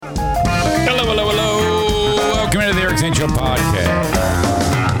Welcome into the Zane Show Podcast.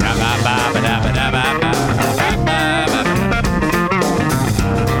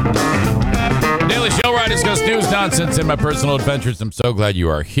 Daily show where I discuss news, nonsense, and my personal adventures. I'm so glad you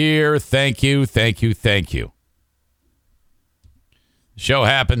are here. Thank you, thank you, thank you. The show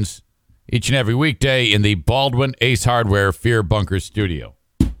happens each and every weekday in the Baldwin Ace Hardware Fear Bunker Studio.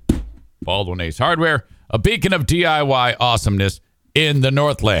 Baldwin Ace Hardware, a beacon of DIY awesomeness in the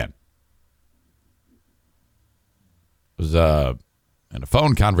Northland. Was in a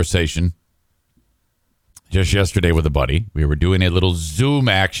phone conversation just yesterday with a buddy. We were doing a little Zoom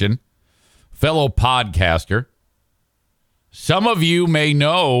action. Fellow podcaster. Some of you may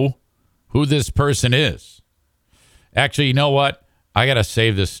know who this person is. Actually, you know what? I got to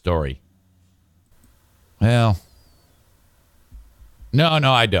save this story. Well, no,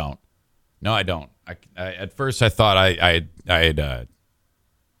 I don't. No, I don't. I at first I thought I had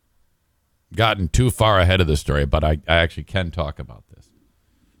gotten too far ahead of the story, but I actually can talk about this.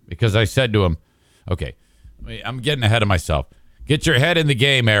 Because I said to him, okay, I'm getting ahead of myself. Get your head in the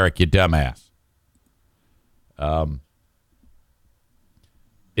game, Eric, you dumbass.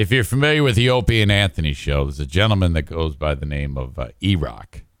 If you're familiar with the Opie and Anthony show, there's a gentleman that goes by the name of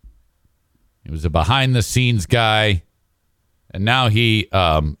E-Rock. He was a behind-the-scenes guy, and now he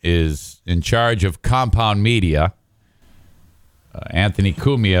is in charge of Compound Media. Anthony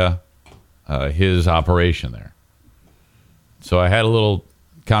Cumia, his operation there. So I had a little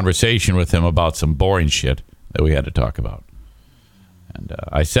conversation with him about some boring shit that we had to talk about. And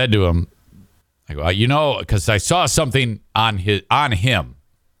I said to him, I go, you know, because I saw something on him.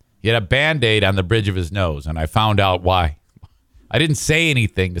 He had a Band-Aid on the bridge of his nose, and I found out why. I didn't say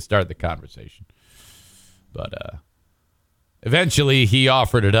anything to start the conversation. But eventually he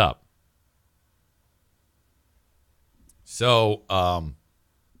offered it up. So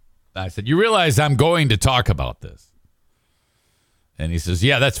I said, you realize I'm going to talk about this? And he says,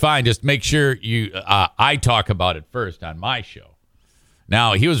 yeah, that's fine. Just make sure I talk about it first on my show.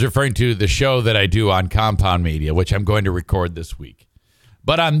 Now, he was referring to the show that I do on Compound Media, which I'm going to record this week.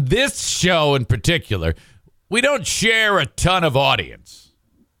 But on this show in particular, we don't share a ton of audience.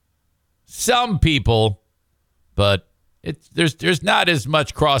 Some people, but there's not as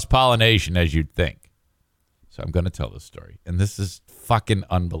much cross-pollination as you'd think. So I'm going to tell this story. And this is fucking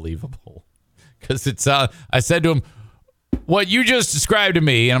unbelievable. Because I said to him, what you just described to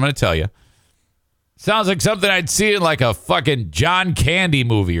me, and I'm going to tell you, sounds like something I'd see in like a fucking John Candy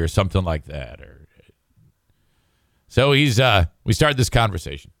movie or something like that. So we start this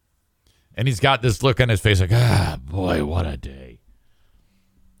conversation. And he's got this look on his face like, boy, what a day.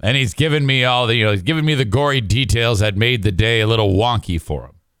 And he's giving me he's giving me the gory details that made the day a little wonky for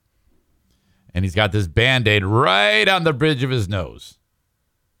him. And he's got this Band-Aid right on the bridge of his nose.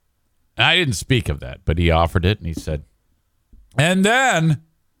 And I didn't speak of that, but he offered it and he said, and then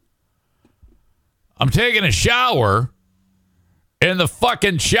I'm taking a shower and the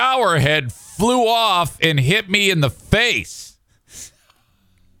fucking shower head flew off and hit me in the face.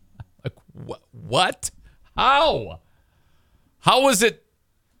 Like, what? How was it?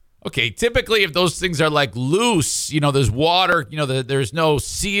 Okay, typically if those things are like loose, there's water, there's no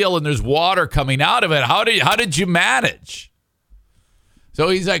seal and there's water coming out of it. How did you manage? So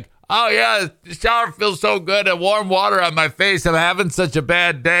he's like, oh yeah, the shower feels so good and warm water on my face. I'm having such a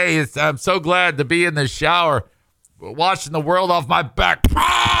bad day. I'm so glad to be in the shower, washing the world off my back.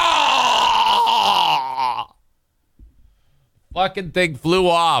 Fucking thing flew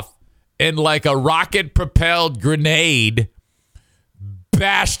off and like a rocket-propelled grenade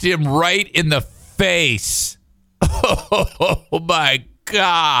bashed him right in the face. Oh my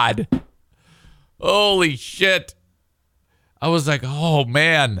God. Holy shit. I was like, oh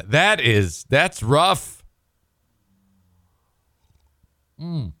man, that's rough.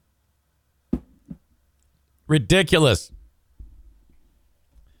 Ridiculous.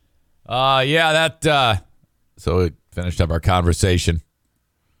 So we finished up our conversation.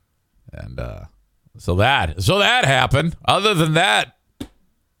 And so that happened. Other than that,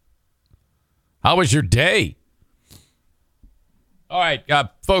 how was your day? All right,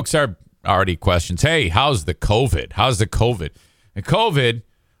 folks are already questions. Hey, how's the COVID? And COVID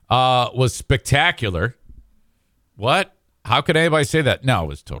was spectacular. What? How could anybody say that? No, it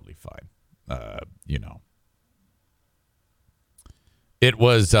was totally fine. It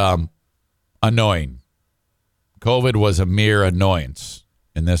was annoying. COVID was a mere annoyance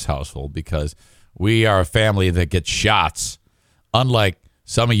in this household because we are a family that gets shots, unlike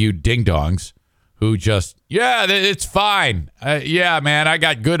some of you ding-dongs who just, it's fine. Man, I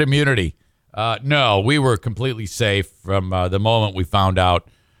got good immunity. No, we were completely safe from the moment we found out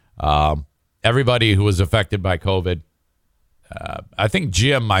everybody who was affected by COVID. I think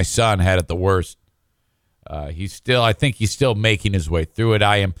Jim, my son, had it the worst. I think he's still making his way through it.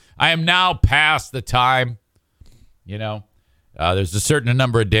 I am now past the time, there's a certain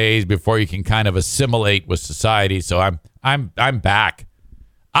number of days before you can kind of assimilate with society. So I'm back.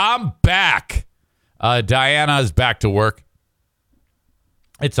 I'm back. Diana is back to work.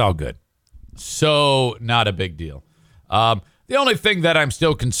 It's all good. So not a big deal. The only thing that I'm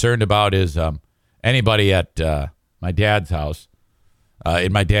still concerned about is anybody at my dad's house,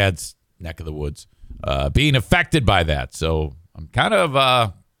 in my dad's neck of the woods, being affected by that. So I'm kind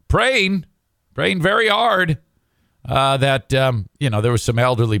of praying very hard that, there were some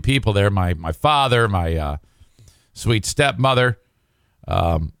elderly people there. My father, my sweet stepmother,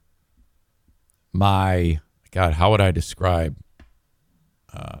 how would I describe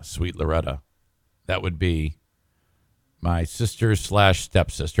sweet Loretta? That would be my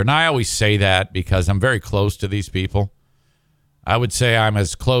sister/stepsister. And I always say that because I'm very close to these people. I would say I'm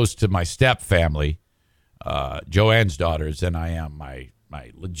as close to my step family, Joanne's daughters, than I am my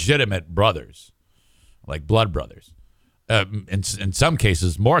legitimate brothers, like blood brothers. In some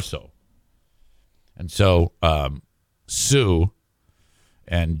cases, more so. And so Sue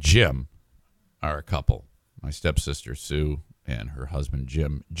and Jim are a couple. My stepsister, Sue, and her husband,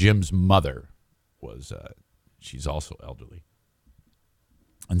 Jim. Jim's mother was... she's also elderly.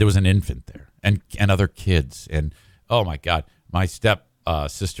 And there was an infant there and other kids. And, oh, my God, my step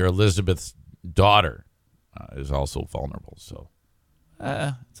sister Elizabeth's daughter is also vulnerable. So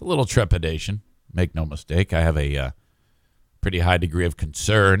it's a little trepidation. Make no mistake. I have a pretty high degree of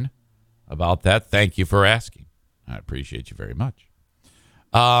concern about that. Thank you for asking. I appreciate you very much.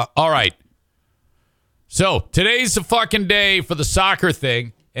 All right. So today's the fucking day for the soccer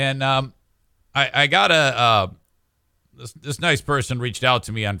thing. And I got this nice person reached out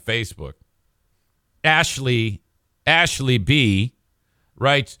to me on Facebook. Ashley B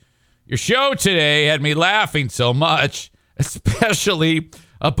writes, your show today had me laughing so much, especially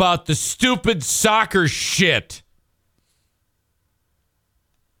about the stupid soccer shit.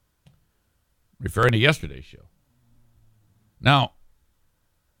 Referring to yesterday's show. Now,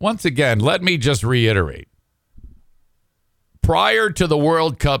 once again, let me just reiterate. Prior to the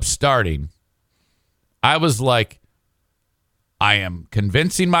World Cup starting, I was like, I am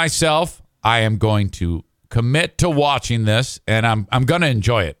convincing myself I am going to commit to watching this, and I'm going to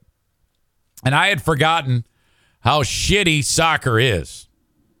enjoy it. And I had forgotten how shitty soccer is.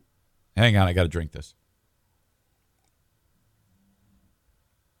 Hang on, I got to drink this.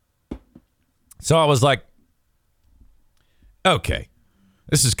 So I was like, okay,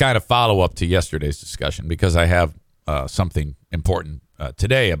 this is kind of follow-up to yesterday's discussion because I have something important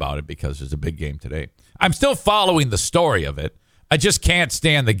today about it because there's a big game today. I'm still following the story of it. I just can't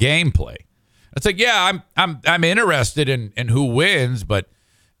stand the gameplay. It's like, yeah, I'm interested in who wins, but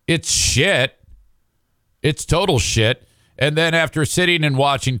it's shit. It's total shit. And then after sitting and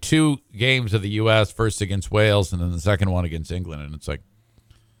watching two games of the U.S., first against Wales and then the second one against England, and it's like,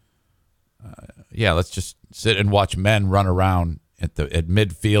 yeah, let's just sit and watch men run around at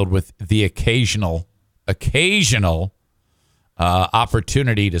midfield with the occasional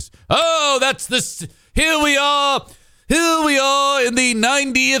opportunity to, oh, that's this. Here we are in the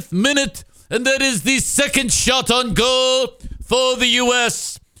 90th minute, and that is the second shot on goal for the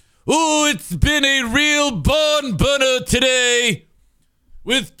U.S. Oh, it's been a real barn burner today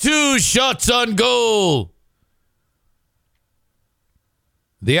with 2 shots on goal.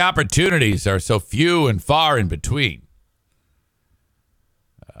 The opportunities are so few and far in between.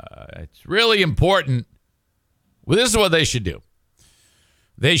 It's really important. Well, this is what they should do.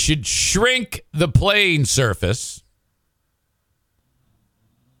 They should shrink the playing surface.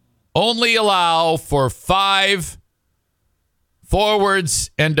 Only allow for 5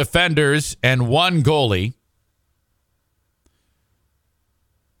 forwards and defenders and 1 goalie.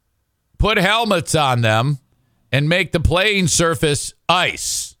 Put helmets on them and make the playing surface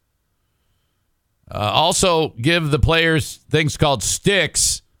ice. Also give the players things called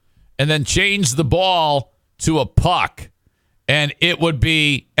sticks and then change the ball to a puck, and it would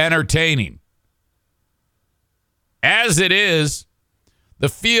be entertaining. As it is, the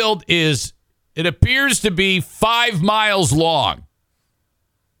field it appears to be 5 miles long.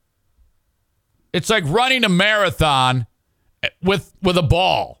 It's like running a marathon with a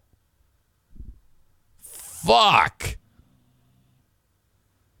ball. Fuck.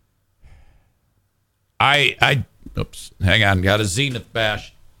 Oops, hang on, got a Zenith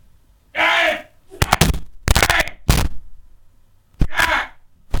bash.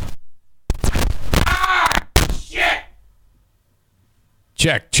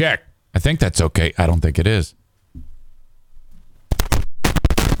 Shit. Check. I think that's okay. I don't think it is.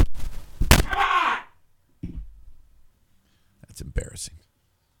 That's embarrassing.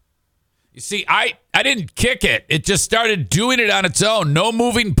 You see, I didn't kick it. It just started doing it on its own. No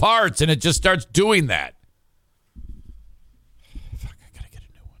moving parts, and it just starts doing that. Fuck, I gotta get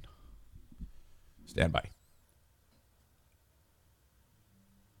a new one. Stand by.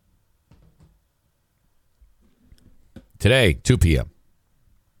 Today, 2 p.m.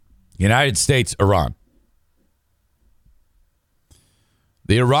 United States, Iran.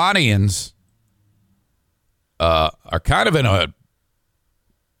 The Iranians are kind of in a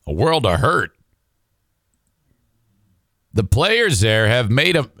world of hurt. The players there have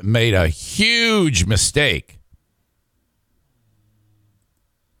made a huge mistake.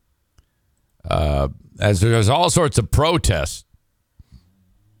 As there's all sorts of protests.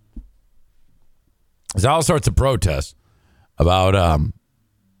 There's all sorts of protests about,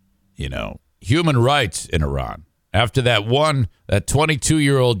 human rights in Iran. After that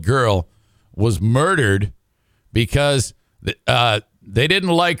 22-year-old girl was murdered because they didn't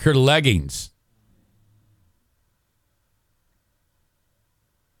like her leggings.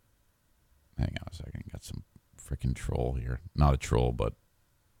 Hang on a second. Got some freaking troll here. Not a troll, but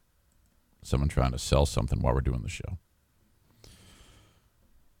someone trying to sell something while we're doing the show.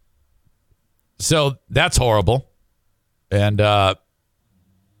 So that's horrible. And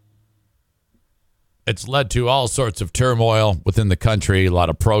it's led to all sorts of turmoil within the country, a lot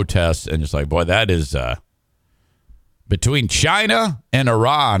of protests, and just like, boy, that is between China and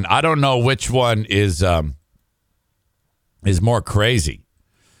Iran. I don't know which one is more crazy.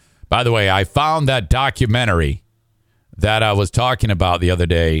 By the way, I found that documentary that I was talking about the other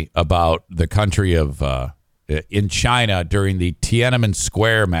day about the country of in China during the Tiananmen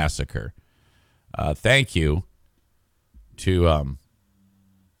Square massacre. Thank you to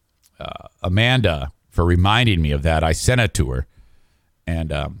Amanda for reminding me of that. I sent it to her.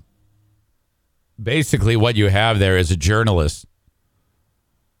 And basically what you have there is a journalist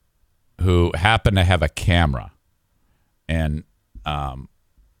who happened to have a camera. And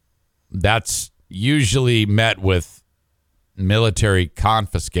that's usually met with military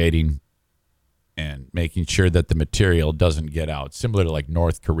confiscating and making sure that the material doesn't get out, similar to like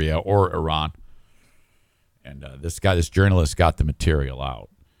North Korea or Iran. And this journalist got the material out.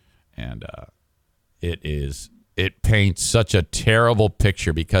 And it paints such a terrible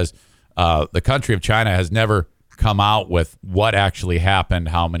picture because the country of China has never come out with what actually happened,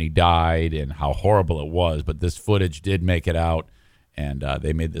 how many died, and how horrible it was. But this footage did make it out. And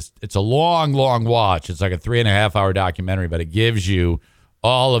they made this. It's a long, long watch. It's like a 3.5-hour documentary, but it gives you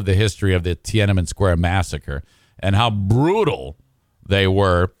all of the history of the Tiananmen Square massacre and how brutal they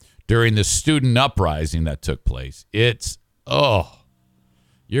were during the student uprising that took place. You're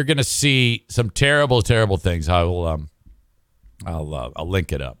going to see some terrible, terrible things. I'll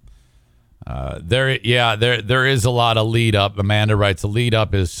link it up. There is a lot of lead up. Amanda writes, the lead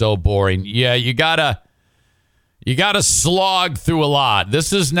up is so boring. Yeah, you gotta slog through a lot.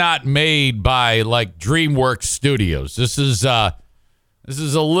 This is not made by like DreamWorks Studios. This is a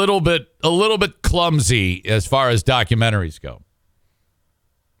little bit clumsy as far as documentaries go.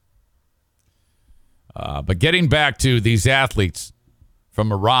 But getting back to these athletes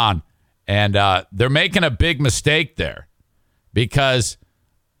from Iran, and they're making a big mistake there because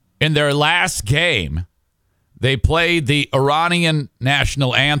in their last game, they played the Iranian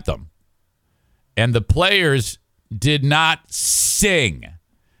national anthem, and the players did not sing.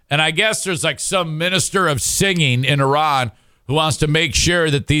 And I guess there's like some minister of singing in Iran who wants to make sure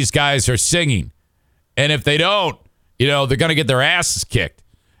that these guys are singing. And if they don't, they're going to get their asses kicked.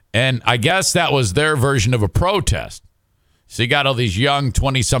 And I guess that was their version of a protest. So you got all these young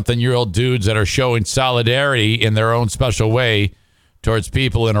 20-something-year-old dudes that are showing solidarity in their own special way towards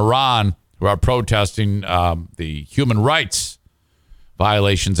people in Iran who are protesting the human rights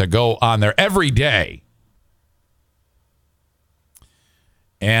violations that go on there every day.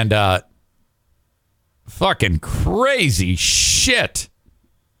 And fucking crazy shit.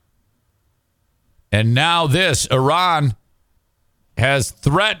 And now Iran has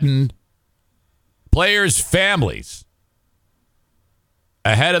threatened players' families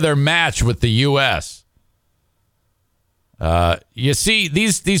ahead of their match with the U.S. You see,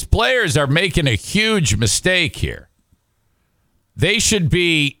 these players are making a huge mistake here. They should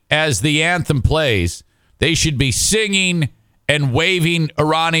be, as the anthem plays, they should be singing and waving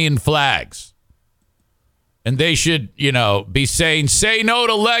Iranian flags. And they should, be saying, say no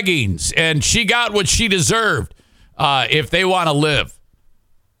to leggings, and she got what she deserved if they want to live.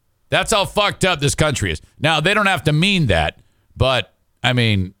 That's how fucked up this country is. Now, they don't have to mean that, but, I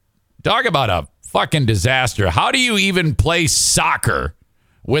mean, Talk about a fucking disaster. How do you even play soccer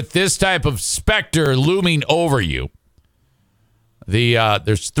with this type of specter looming over you?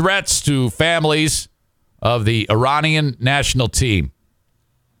 There's threats to families of the Iranian national team.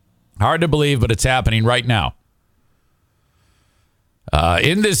 Hard to believe, but it's happening right now.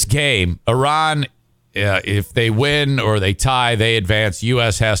 In this game, Iran, if they win or they tie, they advance.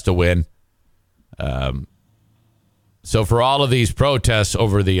 U.S. has to win. So for all of these protests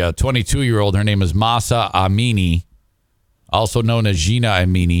over the 22-year-old, her name is Mahsa Amini, also known as Gina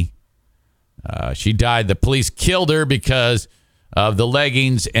Amini. She died. The police killed her because of the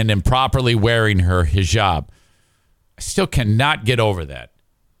leggings and improperly wearing her hijab. I still cannot get over that.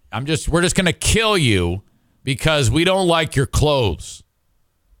 We're just going to kill you because we don't like your clothes.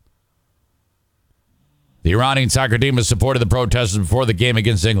 The Iranian soccer team has supported the protesters before the game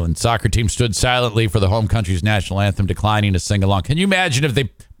against England. Soccer team stood silently for the home country's national anthem, declining to sing along. Can you imagine if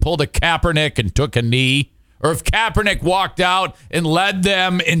they pulled a Kaepernick and took a knee? Or if Kaepernick walked out and led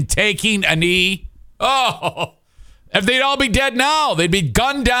them in taking a knee? Oh, if they'd all be dead now. They'd be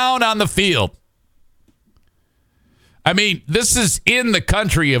gunned down on the field. I mean, this is in the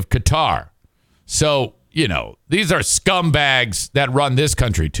country of Qatar. So, these are scumbags that run this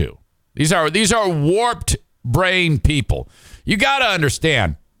country too. These are warped brain people. You got to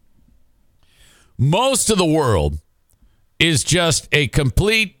understand, most of the world is just a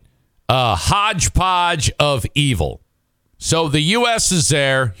complete hodgepodge of evil. So the U.S. is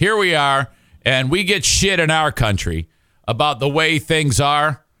there. Here we are. And we get shit in our country about the way things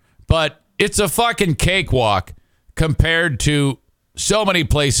are. But it's a fucking cakewalk compared to so many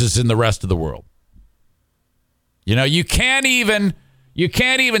places in the rest of the world. You can't even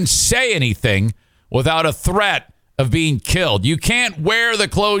say anything without a threat of being killed. You can't wear the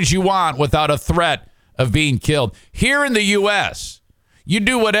clothes you want without a threat of being killed. Here in the U.S., you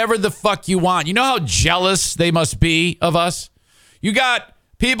do whatever the fuck you want. You know how jealous they must be of us? You got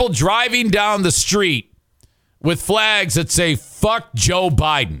people driving down the street with flags that say, fuck Joe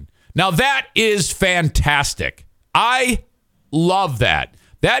Biden. Now, that is fantastic. I love that.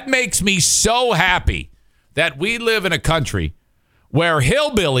 That makes me so happy that we live in a country where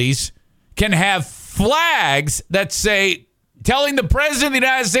hillbillies can have flags that say, telling the president of the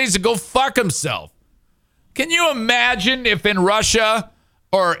United States to go fuck himself. Can you imagine if in Russia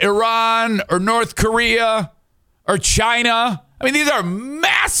or Iran or North Korea or China, I mean, these are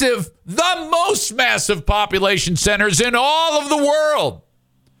massive, the most massive population centers in all of the world.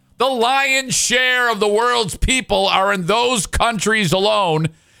 The lion's share of the world's people are in those countries alone.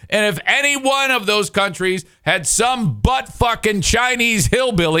 And if any one of those countries had some butt-fucking Chinese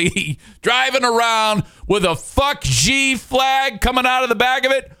hillbilly driving around with a fuck G flag coming out of the back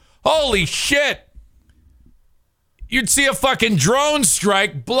of it, holy shit. You'd see a fucking drone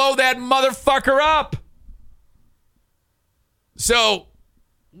strike blow that motherfucker up. So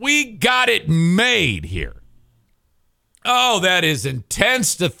we got it made here. Oh, that is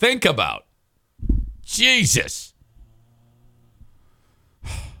intense to think about. Jesus.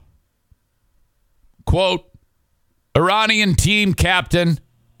 Quote, Iranian team captain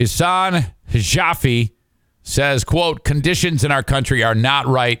Ihsan Hijafi says, quote, conditions in our country are not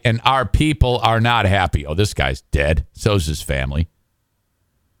right and our people are not happy. Oh, this guy's dead. So's his family.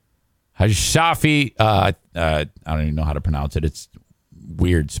 Hijafi, I don't even know how to pronounce it. It's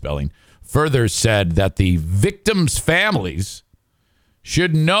weird spelling. Further said that the victims' families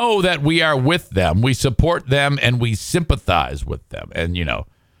should know that we are with them, we support them, and we sympathize with them. And,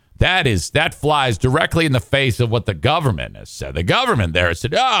 that flies directly in the face of what the government has said. The government there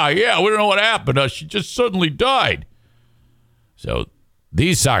said, we don't know what happened. She just suddenly died. So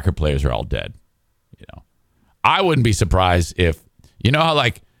these soccer players are all dead. I wouldn't be surprised if, how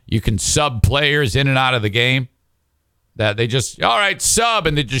you can sub players in and out of the game, that they just, all right, sub,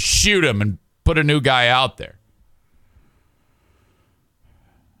 and they just shoot him and put a new guy out there.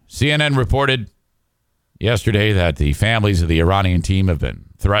 CNN reported yesterday that the families of the Iranian team have been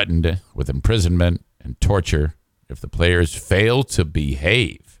threatened with imprisonment and torture if the players fail to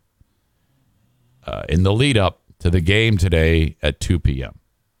behave in the lead up to the game today at 2 p.m.,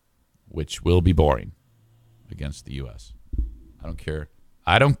 which will be boring against the U.S. I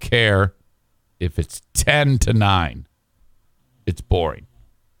don't care if it's 10-9. It's boring.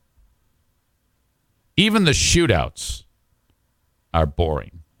 Even the shootouts are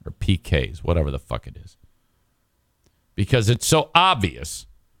boring, or PKs, whatever the fuck it is. Because it's so obvious.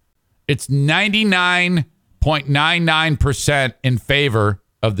 It's 99.99% in favor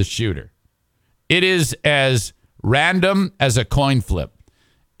of the shooter. It is as random as a coin flip.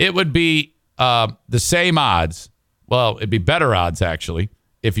 It would be the same odds. Well, it'd be better odds, actually,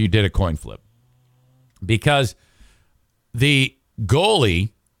 if you did a coin flip. Because the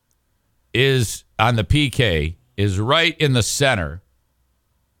goalie is on the PK is right in the center.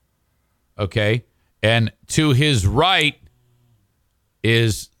 Okay. And to his right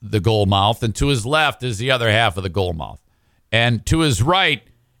is the goal mouth, and to his left is the other half of the goal mouth. And to his right,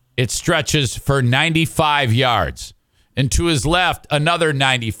 it stretches for 95 yards. And to his left, another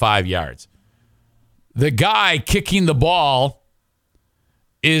 95 yards. The guy kicking the ball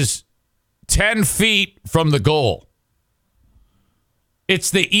is 10 feet from the goal.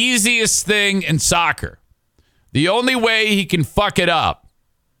 It's the easiest thing in soccer. The only way he can fuck it up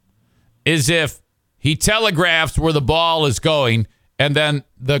is if he telegraphs where the ball is going, and then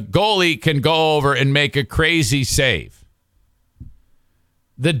the goalie can go over and make a crazy save.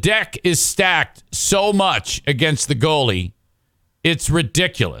 The deck is stacked so much against the goalie, it's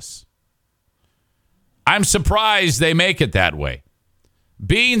ridiculous. I'm surprised they make it that way.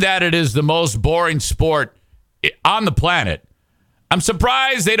 Being that it is the most boring sport on the planet, I'm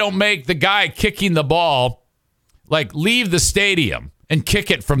surprised they don't make the guy kicking the ball, like, leave the stadium and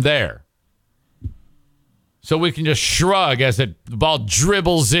kick it from there. So we can just shrug as the ball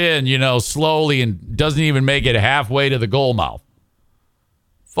dribbles in, slowly and doesn't even make it halfway to the goal mouth.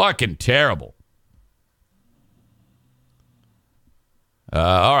 Fucking terrible.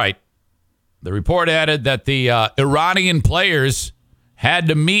 All right. The report added that the Iranian players had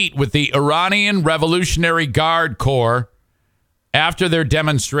to meet with the Iranian Revolutionary Guard Corps after their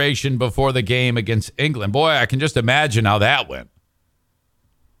demonstration before the game against England. Boy, I can just imagine how that went.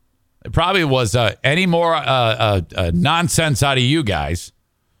 It probably was any more nonsense out of you guys,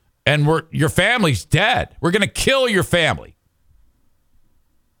 and your family's dead. We're going to kill your family.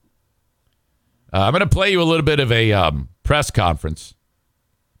 I'm going to play you a little bit of a press conference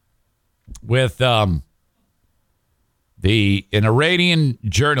with an Iranian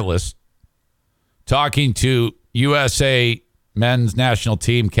journalist talking to USA men's national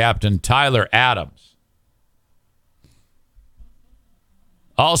team captain Tyler Adams.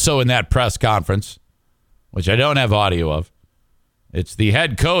 Also in that press conference, which I don't have audio of, it's the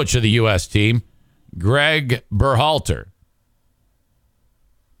head coach of the U.S. team, Greg Berhalter.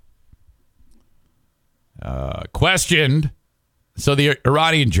 Questioned. So the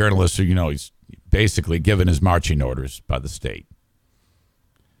Iranian journalist, he's basically given his marching orders by the state.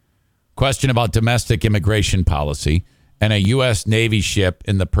 Question about domestic immigration policy and a U.S. Navy ship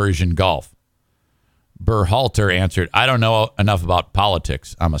in the Persian Gulf. Berhalter answered, I don't know enough about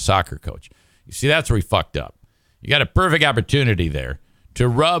politics. I'm a soccer coach. You see, that's where he fucked up. You got a perfect opportunity there to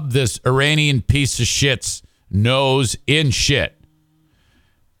rub this Iranian piece of shit's nose in shit.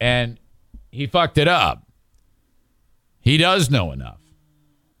 And he fucked it up. He does know enough.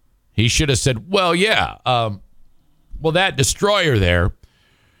 He should have said, well, yeah, that destroyer there,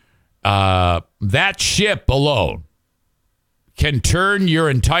 that ship alone can turn your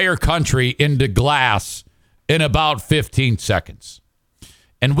entire country into glass in about 15 seconds.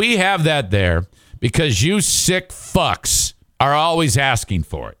 And we have that there because you sick fucks are always asking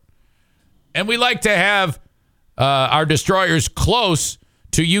for it. And we like to have our destroyers close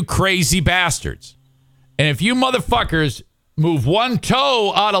to you crazy bastards. And if you motherfuckers move one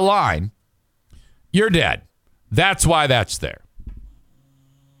toe out of line, you're dead. That's why that's there.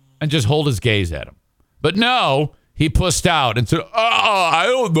 And just hold his gaze at him. But no, he pussed out and said, I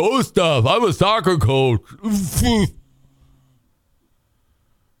don't know stuff. I'm a soccer coach.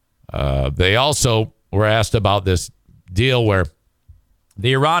 They also were asked about this deal where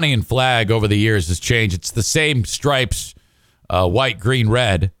the Iranian flag over the years has changed. It's the same stripes, white, green,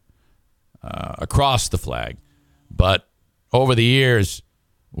 red, across the flag. But over the years,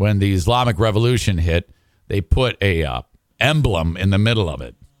 when the Islamic Revolution hit, they put a emblem in the middle of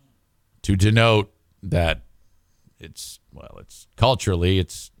it to denote that it's culturally,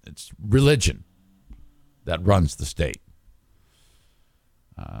 it's religion that runs the state.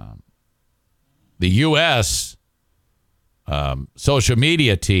 The U.S. Social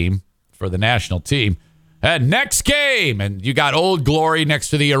media team for the national team had next game, and you got Old Glory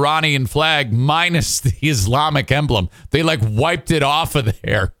next to the Iranian flag minus the Islamic emblem. They wiped it off of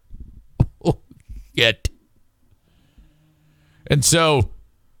there. Oh, shit. And so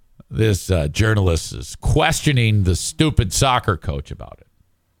this journalist is questioning the stupid soccer coach about it.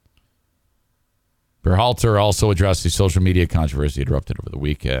 Berhalter also addressed the social media controversy erupted over the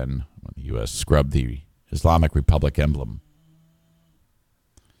weekend when the U.S. scrubbed the Islamic Republic emblem.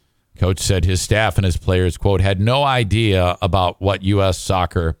 Coach said his staff and his players, quote, had no idea about what U.S.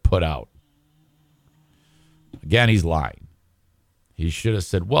 soccer put out. Again, he's lying. He should have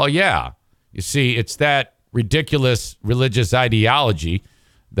said, well, yeah. You see, it's that ridiculous religious ideology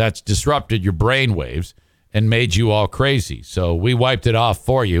that's disrupted your brain waves and made you all crazy. So we wiped it off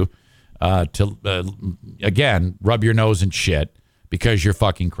for you to, again, rub your nose in shit because you're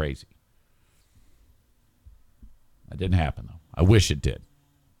fucking crazy. That didn't happen, though. I wish it did.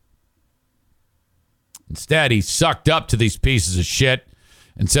 Instead, he sucked up to these pieces of shit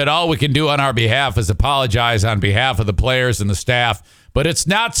and said, all we can do on our behalf is apologize on behalf of the players and the staff, but it's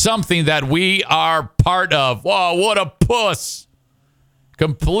not something that we are part of. Whoa, what a puss.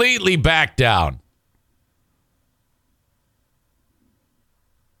 Completely backed down.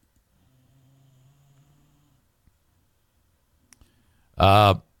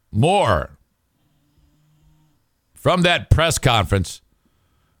 More from that press conference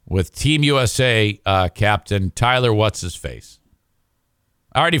with Team USA captain Tyler What's-His-Face.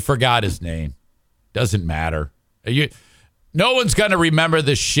 I already forgot his name. Doesn't matter. No one's going to remember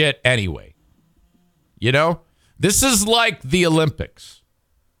this shit anyway. You know? This is like the Olympics.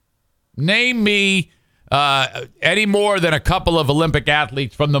 Name me any more than a couple of Olympic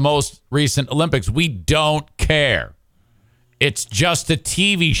athletes from the most recent Olympics. We don't care. It's just a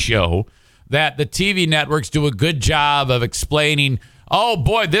TV show that the TV networks do a good job of explaining. Oh,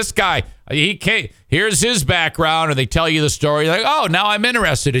 boy, this guy, here's his background, or they tell you the story. Like, oh, now I'm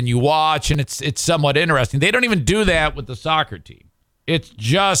interested, and you watch, and it's somewhat interesting. They don't even do that with the soccer team. It's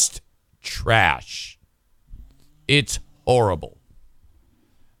just trash. It's horrible.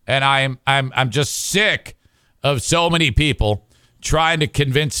 And I'm just sick of so many people trying to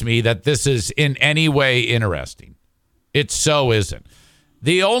convince me that this is in any way interesting. It so isn't.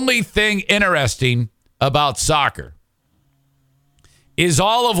 The only thing interesting about soccer is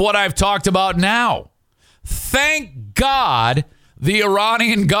all of what I've talked about now. Thank God the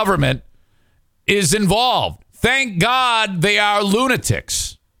Iranian government is involved. Thank God they are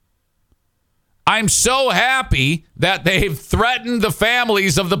lunatics. I'm so happy that they've threatened the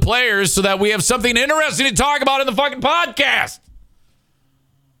families of the players so that we have something interesting to talk about in the fucking podcast.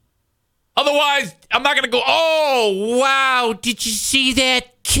 Otherwise, I'm not going to go, oh, wow, did you see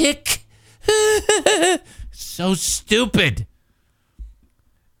that kick? So stupid.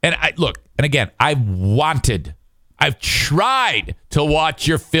 And I've tried to watch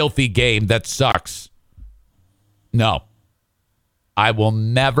your filthy game that sucks. No, I will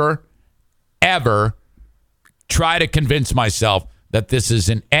never, ever try to convince myself that this is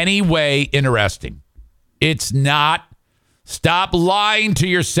in any way interesting. It's not. Stop lying to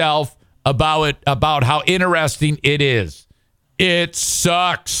yourself about how interesting it is. It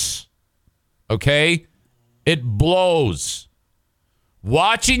sucks. Okay? It blows.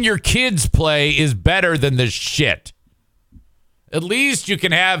 Watching your kids play is better than this shit. At least you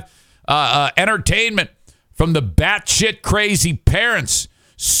can have entertainment from the batshit crazy parents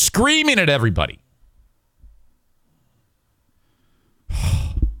screaming at everybody.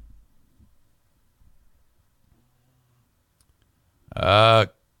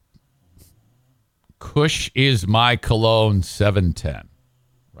 Kush is my cologne 710.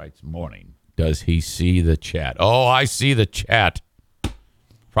 Writes morning. Does he see the chat? Oh, I see the chat.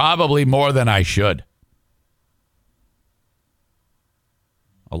 Probably more than I should.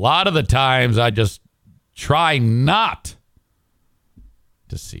 A lot of the times I just try not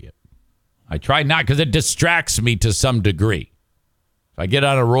to see it. I try not because it distracts me to some degree. If I get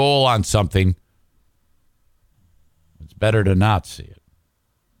on a roll on something, it's better to not see it.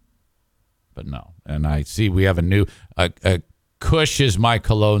 But no. And I see we have a new, Kush is my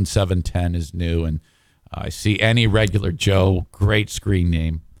cologne 710 is new. And I see Any Regular Joe, great screen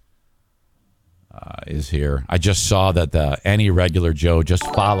name, is here. I just saw that the Any Regular Joe just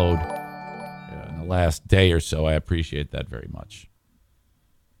followed in the last day or so. I appreciate that very much.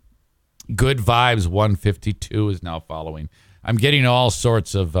 Good Vibes 152 is now following. I'm getting all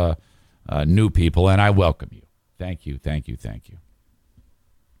sorts of new people, and I welcome you. Thank you, thank you, thank you.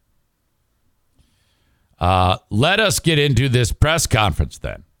 Let us get into this press conference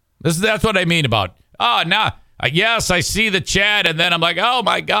then. That's what I mean about, yes, I see the chat, and then I'm like, oh,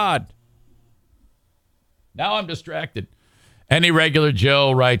 my God. Now I'm distracted. Any Regular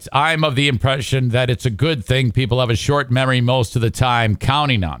Joe writes, I'm of the impression that it's a good thing people have a short memory most of the time,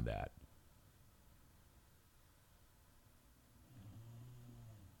 counting on that.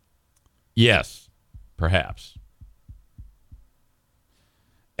 Yes, perhaps.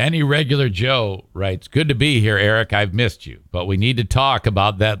 Any Regular Joe writes, good to be here, Eric. I've missed you, but we need to talk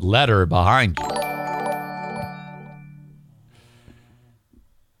about that letter behind you.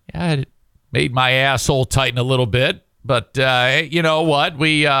 Yeah, it made my asshole tighten a little bit, but you know what?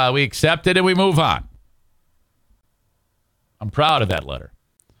 We accept it and we move on. I'm proud of that letter.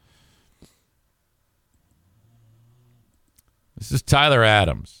 This is Tyler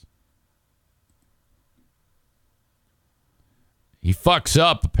Adams. He fucks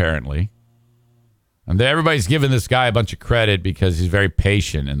up, apparently. And everybody's giving this guy a bunch of credit because he's very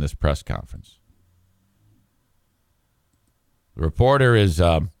patient in this press conference. The reporter is,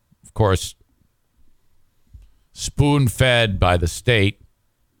 of course, spoon-fed by the state-run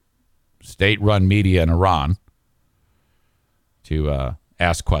media in Iran to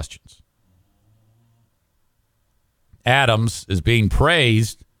ask questions. Adams is being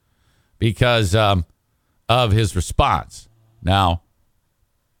praised because of his response. Now,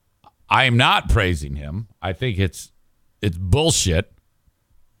 I am not praising him. I think it's bullshit.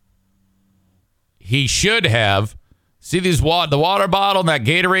 He should have, see the water bottle and that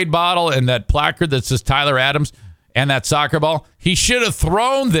Gatorade bottle and that placard that says Tyler Adams and that soccer ball? He should have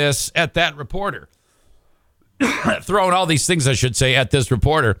thrown this at that reporter. Thrown all these things, I should say, at this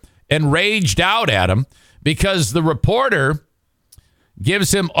reporter and raged out at him because the reporter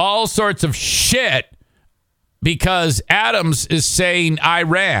gives him all sorts of shit because Adams is saying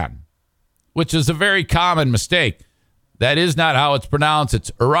Iran, which is a very common mistake. That is not how it's pronounced.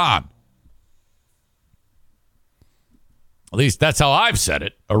 It's Iran. At least that's how I've said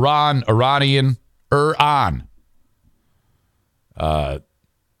it. Iran, Iranian, Iran.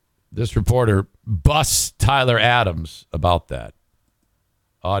 This reporter busts Tyler Adams about that.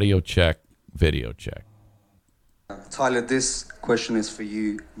 Audio check, video check. Tyler, this question is for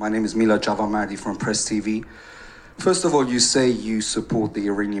you. My name is Mila Javamadi from Press TV. First of all, you say you support the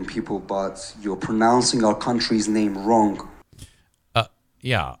Iranian people, but you're pronouncing our country's name wrong.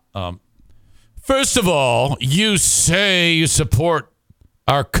 First of all, you say you support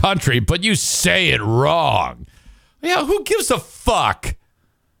our country, but you say it wrong. Yeah, who gives a fuck?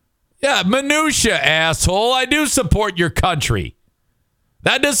 Yeah, minutia, asshole. I do support your country.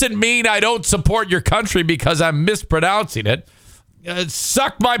 That doesn't mean I don't support your country because I'm mispronouncing it.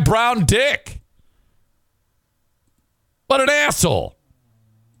 Suck my brown dick. What an asshole.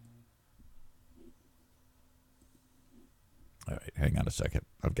 All right, hang on a second.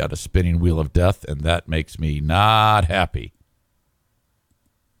 I've got a spinning wheel of death, and that makes me not happy.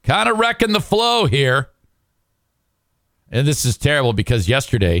 Kind of wrecking the flow here. And this is terrible because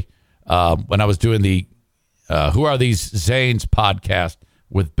yesterday, when I was doing the Who Are These Zanes podcast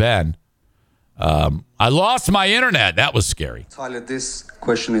with Ben, I lost my internet. That was scary. Tyler, this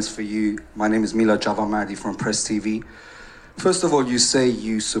question is for you. My name is Mila Javamadi from Press TV. First of all, you say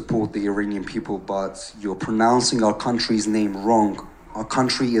you support the Iranian people, but you're pronouncing our country's name wrong. Our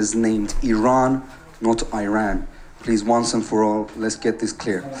country is named Iran, not Iran. Please, once and for all, let's get this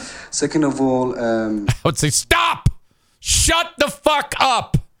clear. Second of all... I would say, stop! Shut the fuck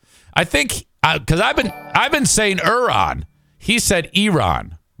up! I think, because I've been saying Iran. He said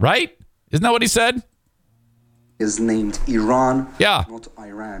Iran, right? Isn't that what he said? Is named Iran, yeah, not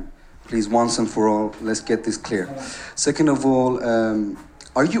Iran. Please, once and for all, let's get this clear. Second of all,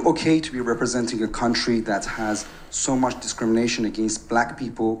 are you okay to be representing a country that has so much discrimination against black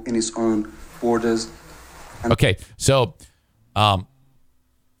people in its own borders? Okay, so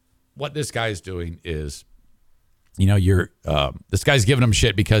what this guy is doing is, this guy's giving him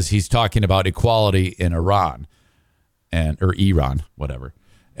shit because he's talking about equality in Iran or Iran, whatever,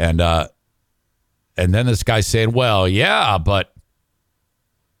 and then this guy's saying, well, yeah, but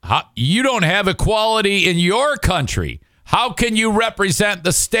you don't have equality in your country. How can you represent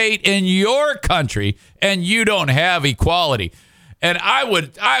the state in your country and you don't have equality? And I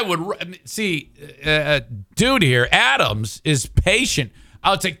would see, dude here, Adams is patient.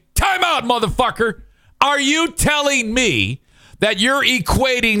 I would say, time out, motherfucker. Are you telling me that you're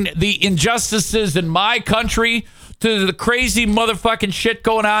equating the injustices in my country to the crazy motherfucking shit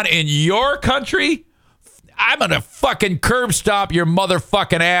going on in your country? I'm going to fucking curb stomp your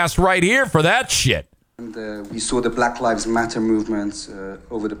motherfucking ass right here for that shit. And we saw the Black Lives Matter movement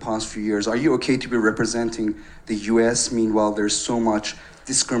over the past few years. Are you okay to be representing the U.S.? Meanwhile, there's so much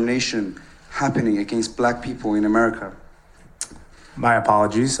discrimination happening against black people in America. My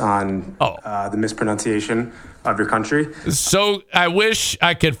apologies on the mispronunciation of your country. So I wish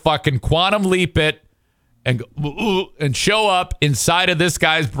I could fucking quantum leap it and show up inside of this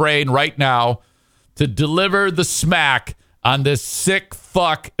guy's brain right now to deliver the smack on this sick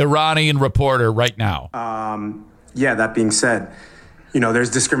fuck Iranian reporter right now. That being said, there's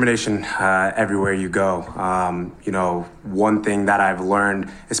discrimination everywhere you go. One thing that I've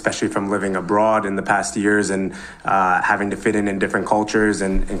learned, especially from living abroad in the past years and having to fit in different cultures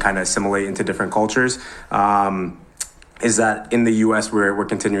and kind of assimilate into different cultures, is that in the U.S. we're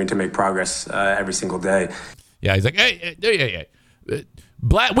continuing to make progress every single day. Yeah, he's like, hey.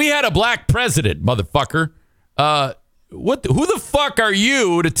 We had a black president, motherfucker. who the fuck are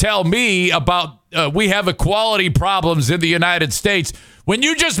you to tell me about we have equality problems in the United States when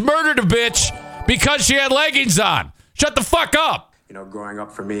you just murdered a bitch because she had leggings on? Shut the fuck up. You know, growing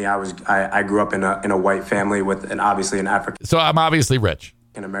up for me, I grew up in a white family with obviously an African. So I'm obviously rich.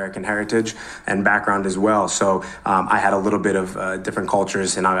 American heritage and background as well. So I had a little bit of different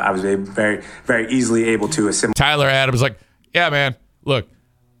cultures, and I was very, very easily able to assimilate. Tyler Adams like, yeah, man, look,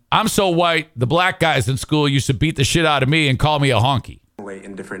 I'm so white, the black guys in school used to beat the shit out of me and call me a honky.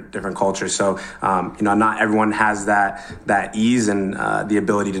 In different cultures. So, not everyone has that ease and the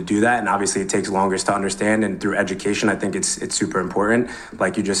ability to do that. And obviously it takes longer to understand. And through education, I think it's super important.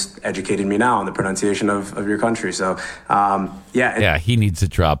 Like you just educated me now on the pronunciation of your country. So, yeah, he needs a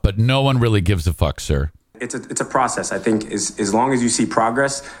drop, but no one really gives a fuck, sir. It's a process. I think as long as you see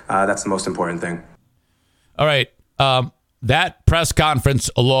progress, that's the most important thing. All right. That press conference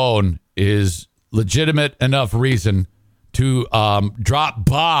alone is legitimate enough reason to drop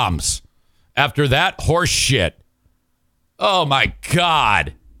bombs after that horse shit. Oh my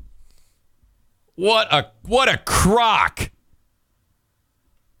God. What a crock.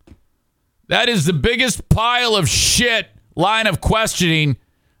 That is the biggest pile of shit line of questioning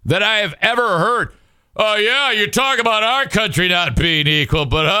that I have ever heard. Oh yeah, you talk about our country not being equal,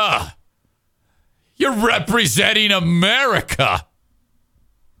 but you're representing America.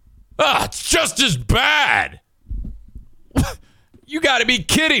 It's just as bad. You got to be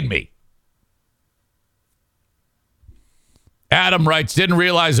kidding me. Adam writes, didn't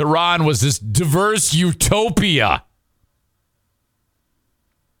realize Iran was this diverse utopia.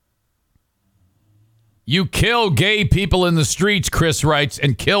 You kill gay people in the streets, Chris writes,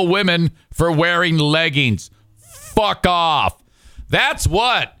 and kill women for wearing leggings. Fuck off. That's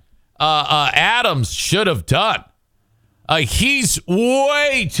what Adams should have done. He's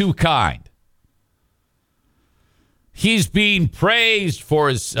way too kind. He's being praised for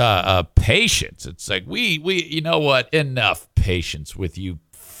his patience. It's like, we you know what? Enough patience with you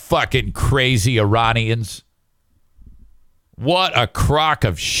fucking crazy Iranians. What a crock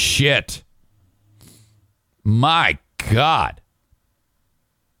of shit. My God.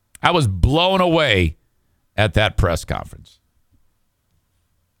 I was blown away at that press conference.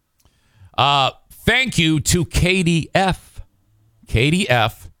 Thank you to KDF.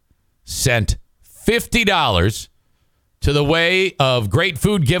 KDF sent $50 to the Way of Great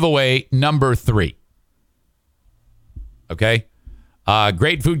Food Giveaway number 3. Okay?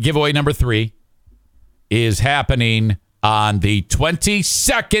 Great Food Giveaway number 3 is happening on the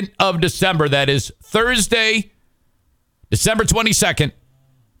 22nd of December. That is Thursday, December 22nd.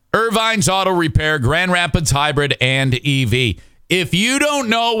 Irvine's Auto Repair, Grand Rapids Hybrid, and EV. If you don't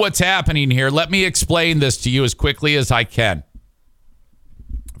know what's happening here, let me explain this to you as quickly as I can.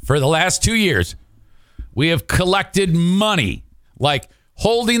 For the last 2 years, we have collected money, like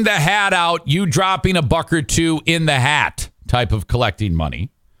holding the hat out, you dropping a buck or two in the hat type of collecting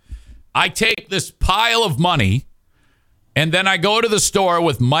money. I take this pile of money, and then I go to the store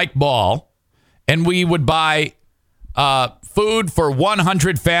with Mike Ball, and we would buy food for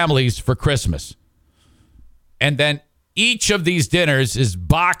 100 families for Christmas. And then each of these dinners is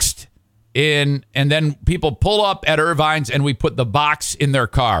boxed in, and then people pull up at Irvine's, and we put the box in their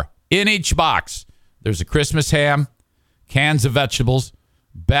car. In each box, there's a Christmas ham, cans of vegetables,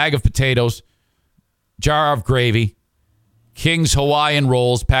 bag of potatoes, jar of gravy, King's Hawaiian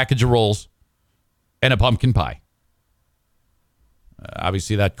rolls, package of rolls, and a pumpkin pie.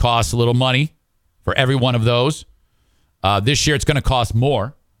 Obviously, that costs a little money for every one of those. This year, it's going to cost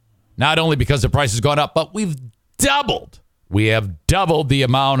more, not only because the price has gone up, but we have doubled the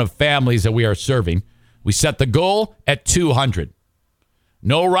amount of families that we are serving. We set the goal at 200.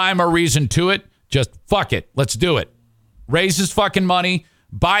 No rhyme or reason to it. Just fuck it. Let's do it. Raise this fucking money,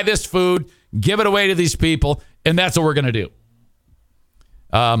 buy this food, give it away to these people, and that's what we're going to do.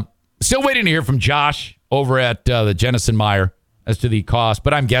 Still waiting to hear from Josh over at the Jennison Meyer as to the cost,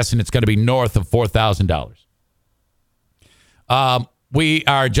 but I'm guessing it's going to be north of $4,000. We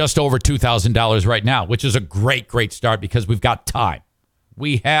are just over $2,000 right now, which is a great, great start because we've got time.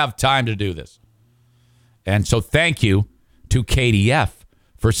 We have time to do this. And so thank you to KDF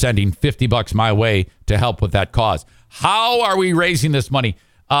for sending $50 my way to help with that cause. How are we raising this money?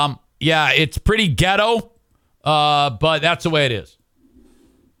 Yeah, it's pretty ghetto, but that's the way it is.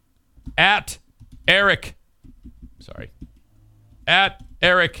 At Eric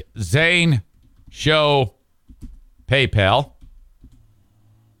Zane Show PayPal.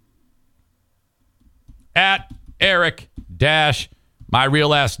 At Eric dash my real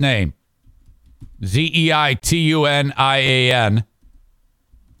last name ZEITUNIAN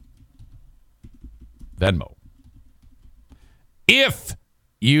Venmo. if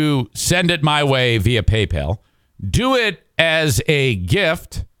you send it my way via PayPal, do it as a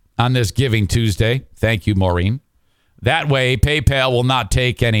gift on this Giving Tuesday. Thank you, Maureen. That way, PayPal will not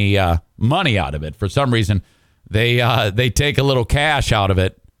take any money out of it. For some reason, they take a little cash out of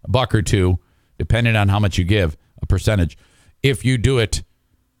it, $1 or $2, depending on how much you give, a percentage, if you do it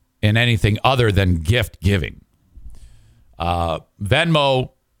in anything other than gift giving.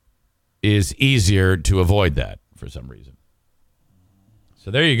 Venmo is easier to avoid that for some reason. So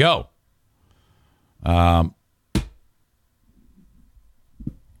there you go.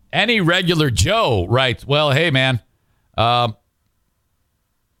 Any regular Joe writes, well, hey, man, I'm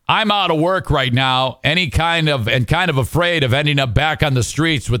out of work right now. Kind of afraid of ending up back on the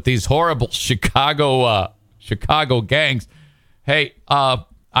streets with these horrible Chicago gangs. Hey,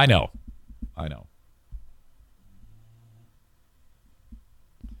 I know.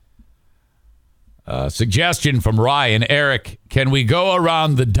 Suggestion from Ryan. Eric, can we go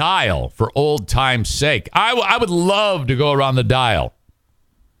around the dial for old time's sake? I would love to go around the dial.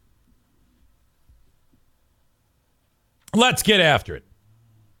 Let's get after it.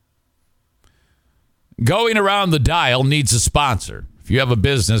 Going around the dial needs a sponsor. If you have a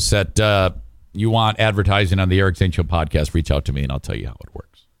business that you want advertising on the Eric Zane Show podcast, reach out to me and I'll tell you how it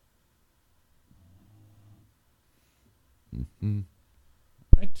works.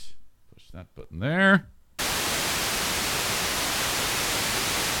 Right. Push that button there.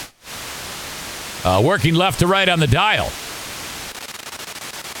 Working left to right on the dial.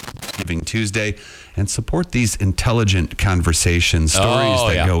 Giving Tuesday, and support these intelligent conversations,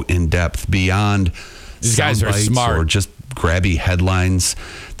 stories that go in depth beyond these guys are smart or just grabby headlines.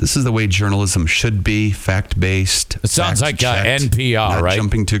 This is the way journalism should be, fact-based. It sounds like NPR, not right?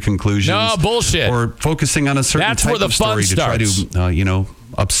 Jumping to conclusions. No, bullshit. Or focusing on a certain type of story to try to,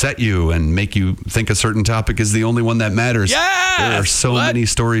 upset you and make you think a certain topic is the only one that matters. Yes! There are so many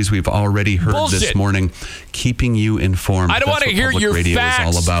stories we've already heard this morning, keeping you informed. I don't want to hear your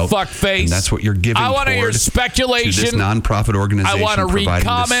facts, fuckface. And that's what you're giving. I want to hear speculation. To this nonprofit organization I want to read providing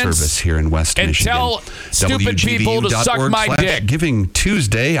comments this service here in West and Michigan. tell stupid people to suck my dick. Giving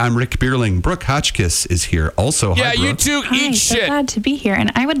Tuesday. I'm Rick Bierling. Brooke Hotchkiss is here. Also, yeah, hi, Brooke. You two eat so shit. Glad to be here, and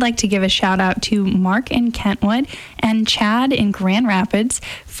I would like to give a shout out to Mark in Kentwood and Chad in Grand Rapids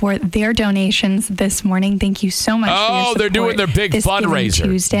for their donations this morning. Thank you so much for your support. They're doing their big fundraiser.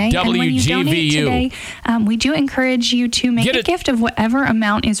 Tuesday. WGVU. And when you donate today, we do encourage you to make a gift of whatever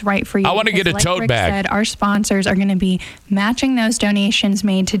amount is right for you. I want to get a tote Rick bag. Said, our sponsors are going to be matching those donations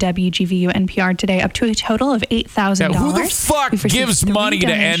made to WGVU NPR today up to a total of $8,000. Who the fuck gives money to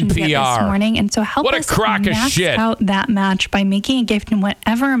NPR? This morning, and so help us max out that match by making a gift in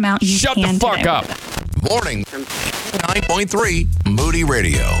whatever amount you can. Shut the fuck up. Morning. 9.3 Moody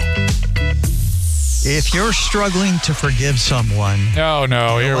Radio. If you're struggling to forgive someone, here we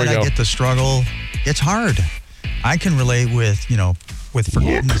go. I get the struggle. It's hard. I can relate with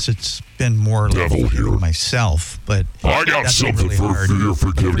forgiveness. It's been more like for myself, but I got something really for your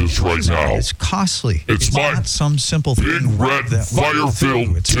forgiveness right now. It's costly. It's not some simple big thing. red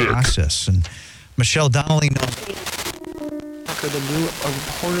fire-filled It's a process. And Michelle Donnelly knows. The new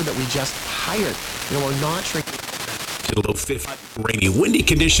reporter that we just hired. We're not shrinking. Low 50, rainy, windy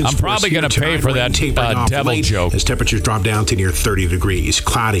conditions. I'm probably going to pay for that devil joke. As temperatures drop down to near 30 degrees.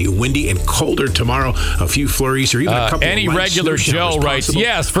 Cloudy, windy, and colder tomorrow. A few flurries or even a couple any of regular Joe writes,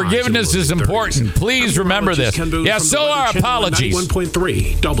 yes, forgiveness is important. Please remember this. Yeah, so are apologies.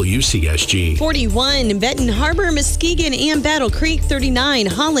 1.3 WCSG. 41, Benton Harbor, Muskegon, and Battle Creek. 39,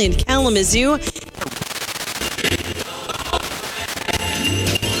 Holland, Kalamazoo.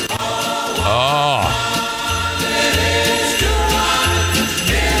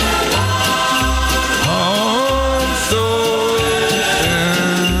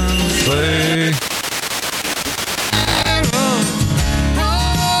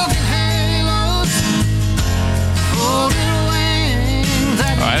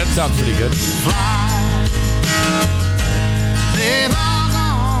 Sounds pretty good.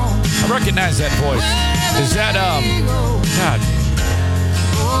 I recognize that voice. Is that God?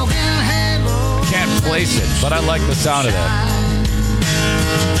 Can't place it, but I like the sound of that.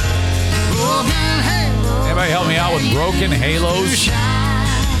 Anybody help me out with Broken Halos?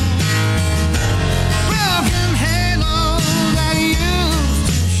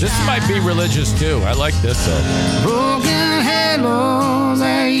 This might be religious too. I like this though. Broken halos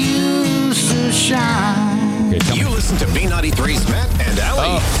that used to shine. Okay, you listen to B93's Matt and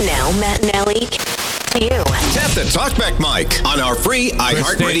Allie. Now Matt and Allie, to you. Tap the talkback mic on our free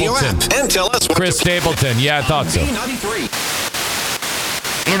iHeartRadio app and tell us what Chris Stapleton. Yeah, I thought so. B93.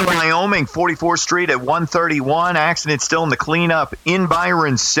 In Wyoming, 44th Street at 131. Accident still in the cleanup in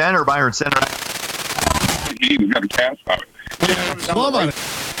Byron Center. Byron Center. He's got a cast on it. Slow on it.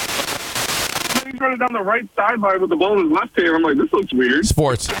 He's running down the right sideline with the ball in his left hand. I'm like, this looks weird.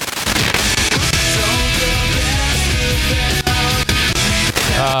 Sports.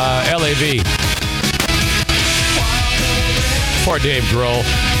 LAV. Poor Dave Grohl.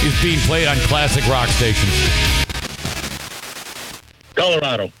 He's being played on classic rock stations.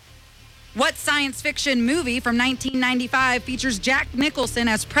 Colorado. What science fiction movie from 1995 features Jack Nicholson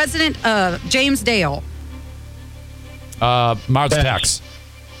as President of James Dale? Mars Attacks.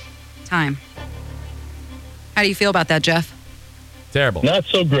 Time. How do you feel about that, Jeff? Terrible. Not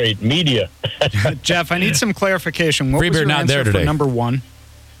so great. Media. Jeff, I need some clarification. What was Freebeer your not answer there today. for number one?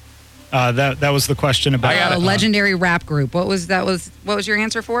 That was the question about a legendary rap group. What was your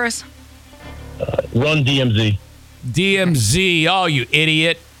answer for us? Run DMZ. DMZ. Oh, you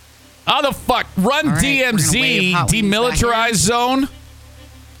idiot. How the fuck? Run All right, DMZ. Demilitarized zone?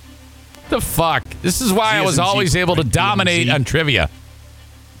 The fuck? This is why I was always able to dominate on trivia.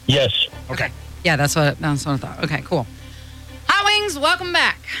 Yes. Okay. Yeah, that's what I thought. Okay, cool. Hot Wings, welcome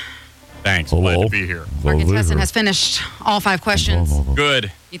back. Thanks. Glad to be here. Our contestant has finished all 5 questions.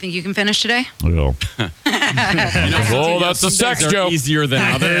 Good. You think you can finish today? Yeah. That's a sex joke. Easier than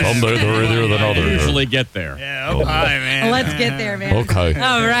others. Someday they're easier than others. Usually get there. Yeah, okay, man. Let's get there, man. Okay.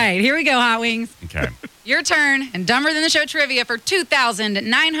 All right, here we go, Hot Wings. Okay. Your turn, and Dumber Than the Show trivia for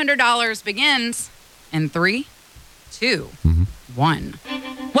 $2,900 begins in 3, 2, 1.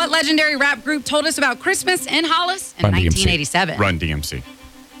 What legendary rap group told us about Christmas in Hollis in 1987? Run DMC.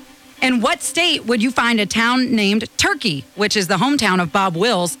 In what state would you find a town named Turkey, which is the hometown of Bob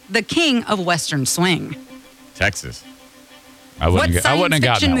Wills, the king of Western swing? Texas. What science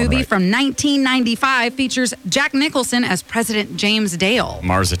fiction movie from 1995 features Jack Nicholson as President James Dale?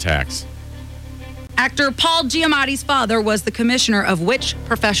 Mars Attacks. Actor Paul Giamatti's father was the commissioner of which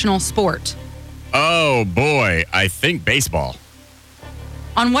professional sport? Oh, boy. I think baseball.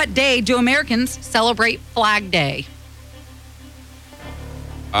 On what day do Americans celebrate Flag Day?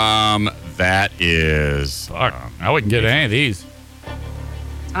 That is... Fuck. I wouldn't get any of these.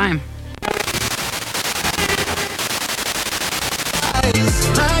 Time. My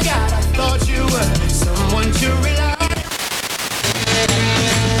God, I thought you were someone to rely on.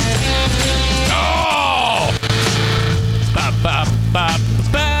 Oh! Ba, ba, ba,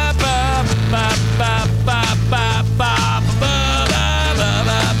 ba, ba, ba, ba, ba, ba, ba,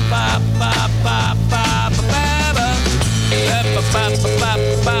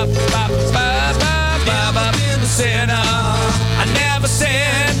 sinner. I never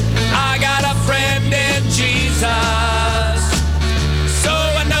sinned. I got a friend in Jesus. So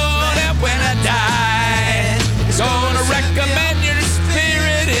I know that when I die, He's gonna recommend your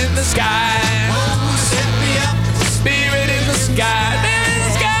spirit in the sky. Set me up, spirit in the sky. In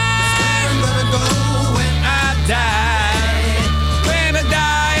the sky. I'm gonna go when I die. When I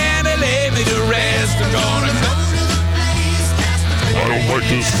die and they lay me to rest, I'm gonna go to the place. I don't like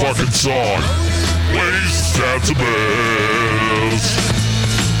this fucking song. Place that's a mess.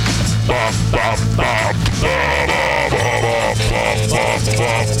 Bop, bop, bop, bop, bop, bop,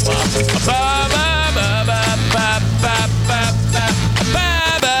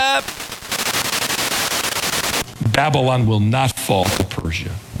 Babylon will not fall to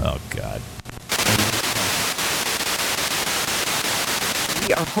Persia. Oh, God.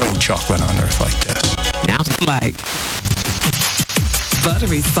 We are holding chocolate on earth like this. Now it's like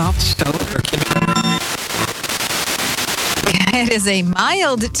buttery soft stove. It is a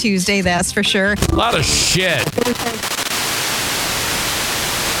mild Tuesday, that's for sure. A lot of shit.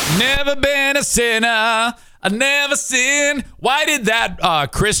 Never been a sinner. I never sinned. Why did that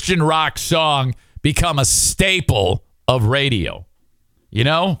Christian rock song become a staple of radio? You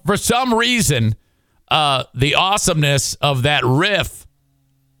know, for some reason, the awesomeness of that riff,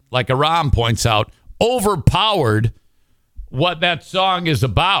 like Aram points out, overpowered what that song is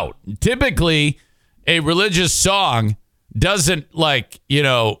about. Typically, a religious song doesn't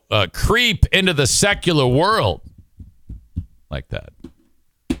creep into the secular world like that.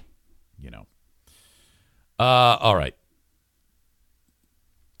 All right.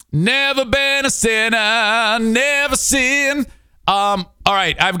 Never been a sinner, never sinned. All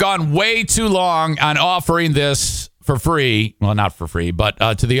right, I've gone way too long on offering this for free. Well, not for free, but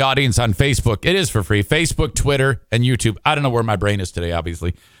to the audience on Facebook. It is for free. Facebook, Twitter, and YouTube. I don't know where my brain is today,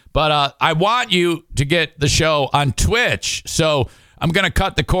 obviously. But I want you to get the show on Twitch. So I'm going to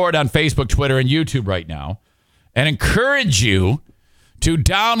cut the cord on Facebook, Twitter, and YouTube right now and encourage you to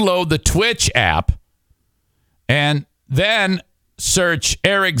download the Twitch app and then search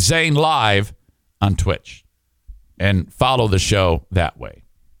Eric Zane Live on Twitch and follow the show that way.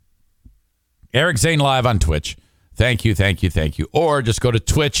 Eric Zane Live on Twitch. Thank you. Or just go to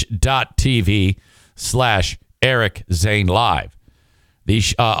twitch.tv/Eric Zane Live. The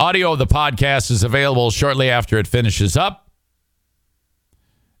audio of the podcast is available shortly after it finishes up.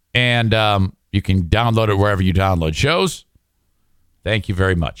 And you can download it wherever you download shows. Thank you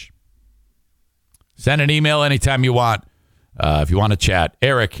very much. Send an email anytime you want. If you want to chat,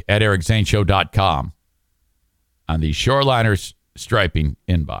 eric@ericzaneshow.com on the Shoreliners Striping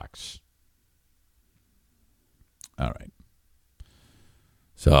inbox. All right.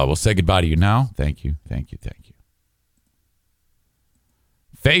 So we'll say goodbye to you now. Thank you.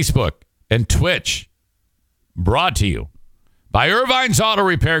 Facebook and Twitch brought to you by Irvine's Auto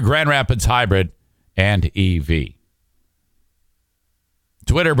Repair, Grand Rapids Hybrid and EV.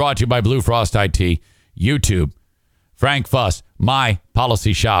 Twitter brought to you by Blue Frost IT. YouTube, Frank Fuss, My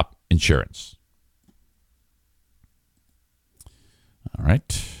Policy Shop Insurance. All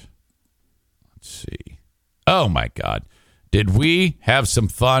right. Let's see. Oh, my God. Did we have some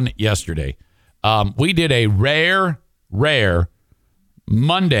fun yesterday? We did a rare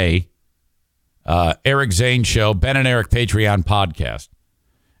Monday Eric Zane Show, Ben and Eric Patreon podcast.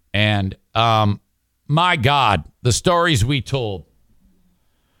 And my God, the stories we told.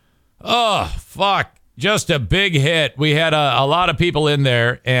 Oh, fuck. Just a big hit. We had a lot of people in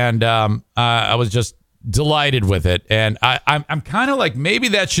there, and I was just delighted with it. And I'm kind of like, maybe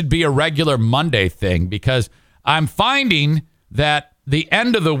that should be a regular Monday thing, because I'm finding that the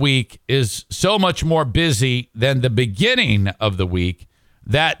end of the week is so much more busy than the beginning of the week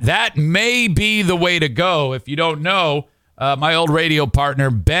that may be the way to go. If you don't know, my old radio partner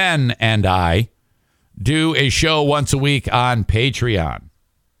Ben and I do a show once a week on Patreon.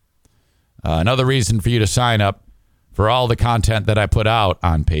 Another reason for you to sign up for all the content that I put out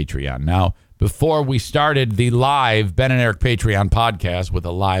on Patreon. Now, before we started the live Ben and Eric Patreon podcast with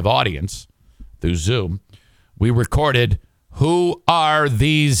a live audience through Zoom, we recorded Who Are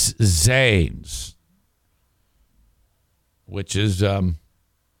These Zanes? Which is, it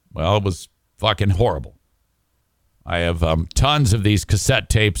was fucking horrible. I have tons of these cassette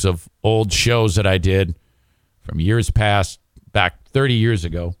tapes of old shows that I did from years past, back 30 years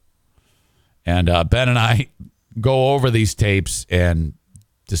ago. And Ben and I go over these tapes and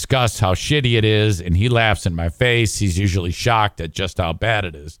discuss how shitty it is, and he laughs in my face. He's usually shocked at just how bad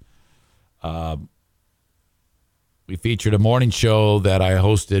it is. We featured a morning show that I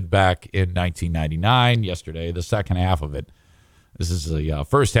hosted back in 1999, yesterday, the second half of it. This is the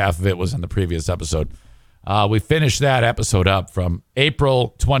first half of it was in the previous episode. We finished that episode up from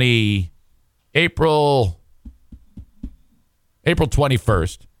April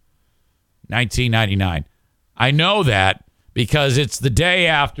 21st, 1999. I know that because it's the day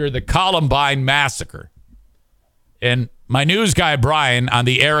after the Columbine massacre. And my news guy, Brian, on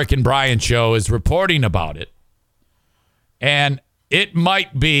the Eric and Brian show is reporting about it. And it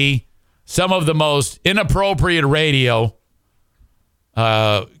might be some of the most inappropriate radio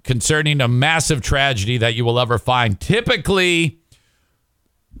concerning a massive tragedy that you will ever find. Typically,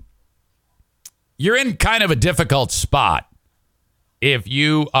 you're in kind of a difficult spot if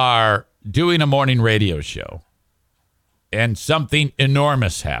you are doing a morning radio show and something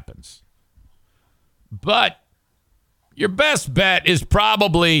enormous happens. But your best bet is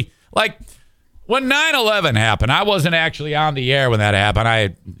probably, like, when 9/11 happened, I wasn't actually on the air when that happened.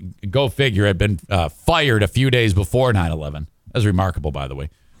 I, go figure, had been fired a few days before 9/11. That was remarkable, by the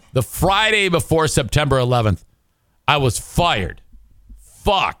way. The Friday before September 11th, I was fired.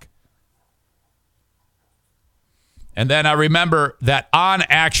 Fuck. And then I remember that on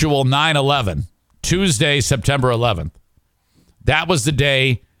actual 9/11, Tuesday, September 11th, that was the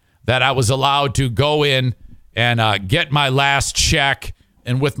day that I was allowed to go in and get my last check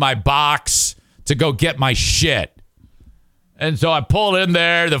and with my box to go get my shit. And so I pulled in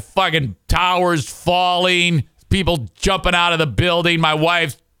there, the fucking towers falling, people jumping out of the building, my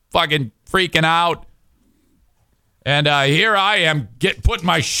wife's fucking freaking out. And here I am putting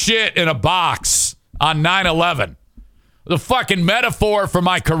my shit in a box on 9/11. The fucking metaphor for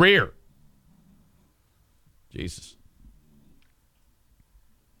my career. Jesus.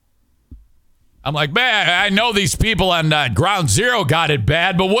 I'm like, man, I know these people on Ground Zero got it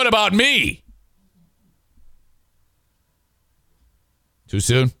bad, but what about me? Too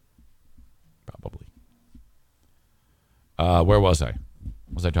soon? Probably. Where was I?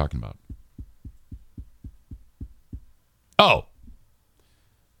 What was I talking about? Oh.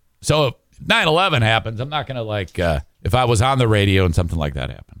 So if 9/11 happens, I'm not going to if I was on the radio and something like that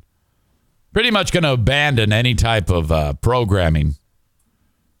happened, pretty much going to abandon any type of programming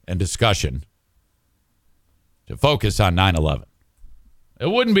and discussion to focus on 9/11. It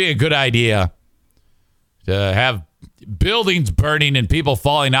wouldn't be a good idea to have buildings burning and people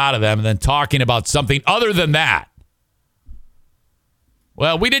falling out of them and then talking about something other than that.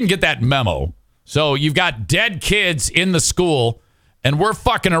 Well, we didn't get that memo. So you've got dead kids in the school, and we're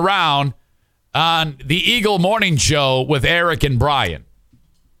fucking around on the Eagle Morning Show with Eric and Brian.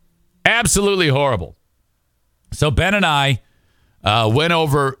 Absolutely horrible. So Ben and I went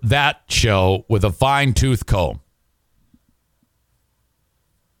over that show with a fine-tooth comb.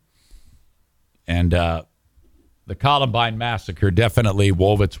 And the Columbine Massacre definitely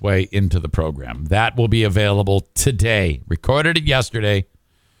wove its way into the program. That will be available today. Recorded it yesterday,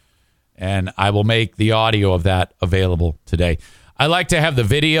 and I will make the audio of that available today. I like to have the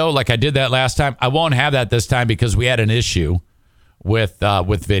video like I did that last time. I won't have that this time because we had an issue with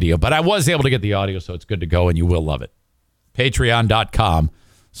video. But I was able to get the audio, so it's good to go, and you will love it.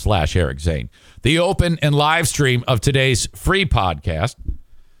 Patreon.com/Eric Zane. The open and live stream of today's free podcast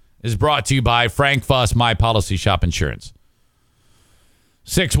is brought to you by Frank Fuss, My Policy Shop Insurance.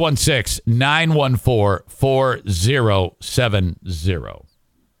 616-914-4070.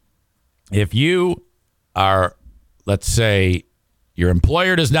 If you are, let's say, your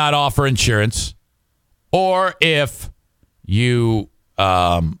employer does not offer insurance, or if you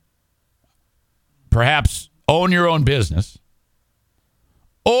perhaps own your own business,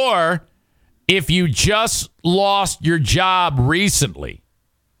 or if you just lost your job recently,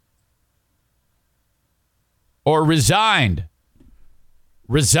 or resigned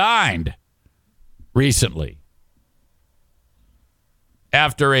recently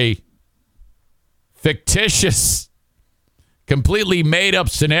after a fictitious, completely made up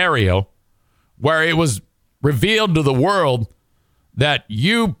scenario where it was revealed to the world that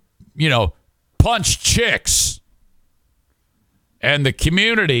you punch chicks and the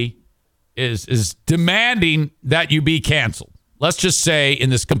community is demanding that you be canceled. Let's just say in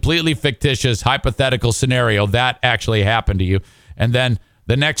this completely fictitious hypothetical scenario that actually happened to you. And then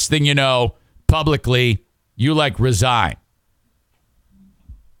the next thing you know, publicly, you resign.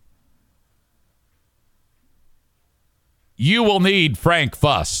 You will need Frank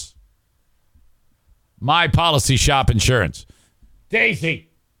Fuss. My Policy Shop Insurance. Daisy,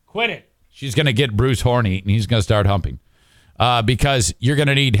 quit it. She's going to get Bruce horny and he's going to start humping. Because you're going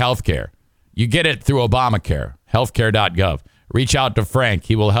to need health care. You get it through Obamacare, healthcare.gov. Reach out to Frank.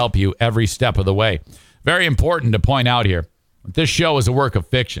 He will help you every step of the way. Very important to point out here, this show is a work of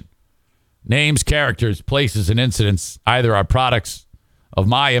fiction. Names, characters, places, and incidents either are products of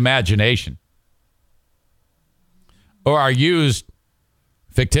my imagination or are used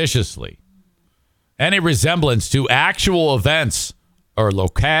fictitiously. Any resemblance to actual events or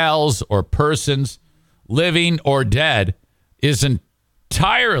locales or persons, living or dead, is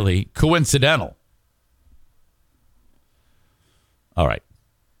entirely coincidental. All right.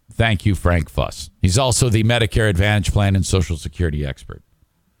 Thank you, Frank Fuss. He's also the Medicare Advantage Plan and Social Security expert.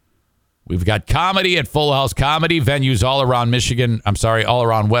 We've got comedy at Full House Comedy, venues all around Michigan. I'm sorry, all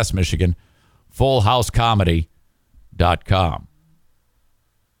around West Michigan. FullHouseComedy.com.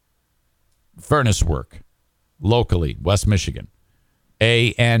 Furnace work, locally, West Michigan.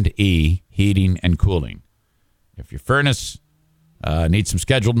 A&E Heating and Cooling. If your furnace needs some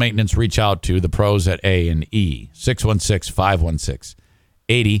scheduled maintenance, reach out to the pros at A&E.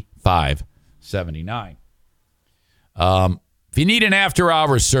 616-516-8579. If you need an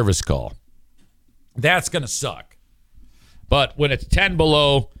after-hours service call, that's going to suck. But when it's 10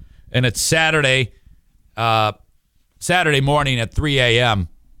 below and it's Saturday morning at 3 a.m.,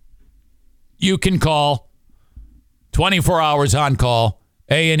 you can call 24 hours on call.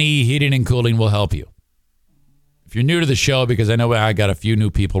 A&E Heating and Cooling will help you. If you're new to the show, because I know I got a few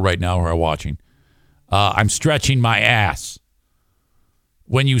new people right now who are watching, I'm stretching my ass.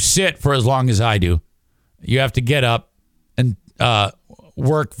 When you sit for as long as I do, you have to get up and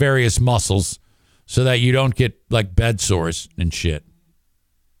work various muscles so that you don't get bed sores and shit.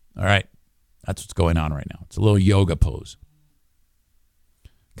 All right? That's what's going on right now. It's a little yoga pose.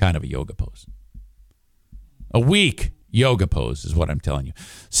 Kind of a yoga pose. A weak yoga pose is what I'm telling you.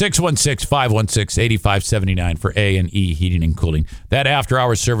 616-516-8579 for A&E Heating and Cooling. That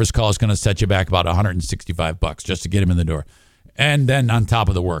after-hours service call is going to set you back about $165 just to get him in the door. And then on top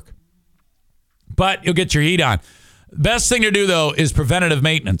of the work. But you'll get your heat on. Best thing to do, though, is preventative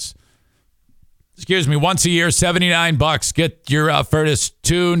maintenance. Excuse me, once a year, $79. Get your furnace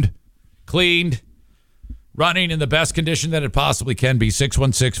tuned, cleaned, running in the best condition that it possibly can be.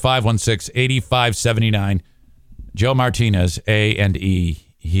 616-516-8579. Joe Martinez, A&E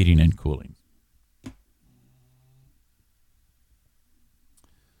Heating and Cooling.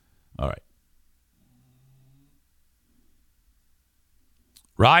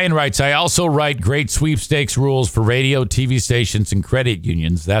 Ryan writes, I also write great sweepstakes rules for radio, TV stations, and credit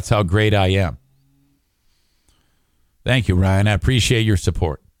unions. That's how great I am. Thank you, Ryan. I appreciate your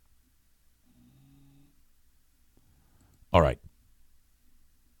support. All right.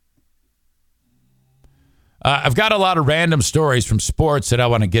 I've got a lot of random stories from sports that I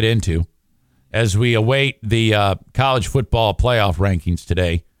want to get into as we await the college football playoff rankings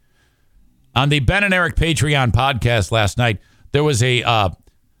today. On the Ben and Eric Patreon podcast last night, there was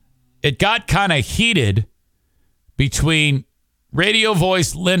it got kind of heated between radio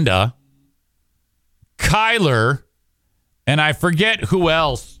voice Linda, Kyler, and I forget who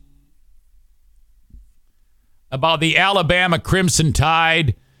else, about the Alabama Crimson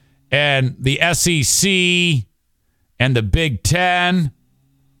Tide and the SEC and the Big Ten.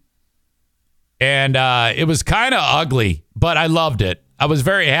 And it was kind of ugly, but I loved it. I was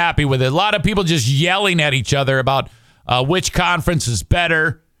very happy with it. A lot of people just yelling at each other about which conference is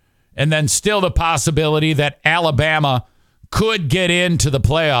better. And then still the possibility that Alabama could get into the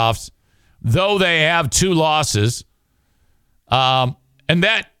playoffs, though they have 2 losses. And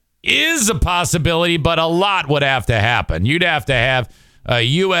that is a possibility, but a lot would have to happen. You'd have to have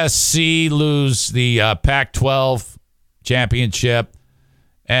USC lose the Pac-12 championship,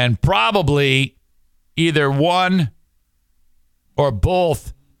 and probably either one or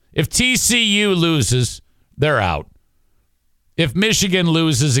both. If TCU loses, they're out. If Michigan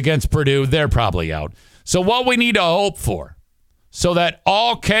loses against Purdue, they're probably out. So what we need to hope for, so that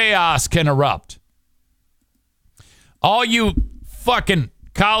all chaos can erupt, all you fucking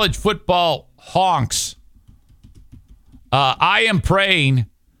college football honks, I am praying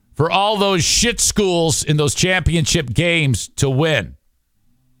for all those shit schools in those championship games to win.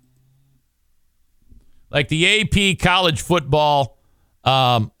 Like the AP college football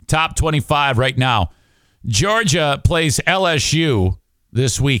top 25 right now. Georgia plays LSU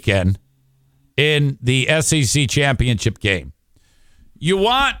this weekend in the SEC championship game. You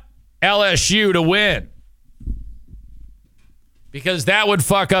want LSU to win because that would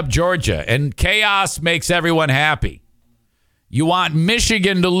fuck up Georgia, and chaos makes everyone happy. You want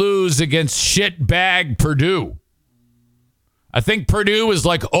Michigan to lose against shitbag Purdue. I think Purdue is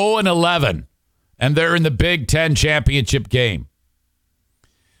like 0-11, and they're in the Big Ten championship game.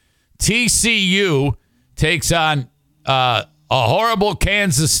 TCU takes on a horrible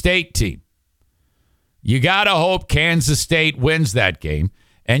Kansas State team. You got to hope Kansas State wins that game,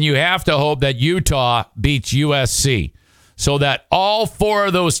 and you have to hope that Utah beats USC so that all 4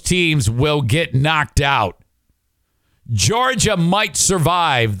 of those teams will get knocked out. Georgia might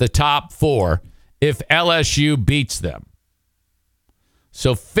survive the top 4 if LSU beats them.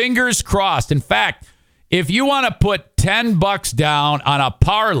 So fingers crossed. In fact, if you want to put $10 down on a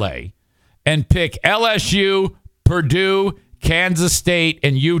parlay and pick LSU, Purdue, Kansas State,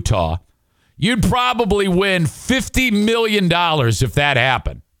 and Utah, you'd probably win $50 million if that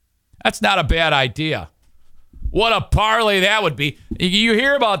happened. That's not a bad idea. What a parlay that would be. You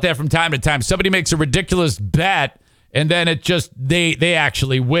hear about that from time to time. Somebody makes a ridiculous bet, and then it just, they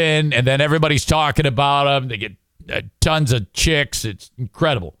actually win, and then everybody's talking about them. They get tons of chicks. It's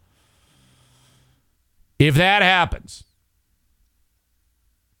incredible. If that happens,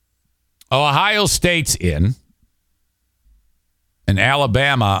 Ohio State's in, and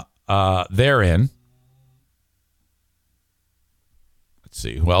Alabama, they're in. Let's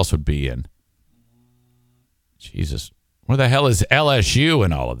see, who else would be in? Jesus, where the hell is LSU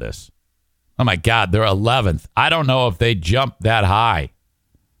in all of this? Oh my God, they're 11th. I don't know if they jump that high.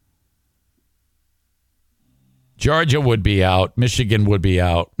 Georgia would be out. Michigan would be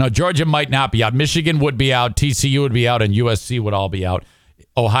out. No, Georgia might not be out. Michigan would be out. TCU would be out, and USC would all be out.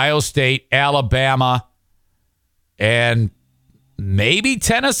 Ohio State, Alabama, and maybe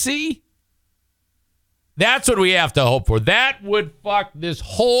Tennessee. That's what we have to hope for. That would fuck this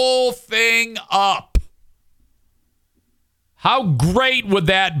whole thing up. How great would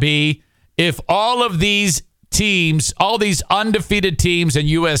that be if all of these teams, all these undefeated teams, and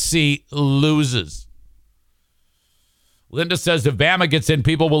USC loses? Linda says if Bama gets in,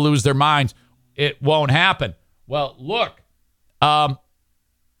 people will lose their minds. It won't happen. Well, look,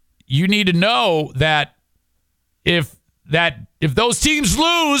 you need to know that if those teams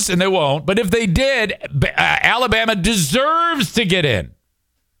lose, and they won't, but if they did, Alabama deserves to get in.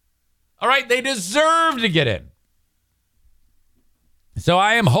 All right, they deserve to get in. So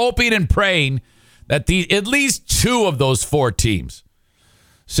I am hoping and praying that at least 2 of those 4 teams.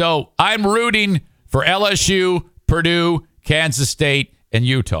 So I'm rooting for LSU, Purdue, Kansas State, and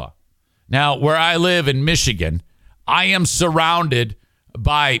Utah. Now, where I live in Michigan, I am surrounded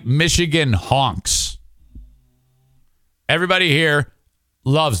by Michigan honks. Everybody here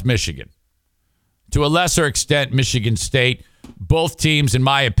loves Michigan. To a lesser extent, Michigan State. Both teams, in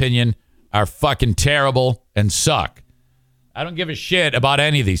my opinion, are fucking terrible and suck. I don't give a shit about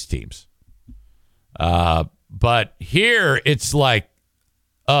any of these teams. But here, it's like,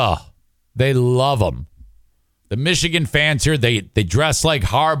 they love them. The Michigan fans here, they dress like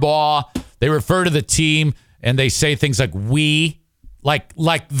Harbaugh. They refer to the team, and they say things like we,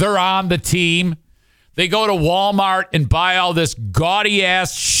 like they're on the team. They go to Walmart and buy all this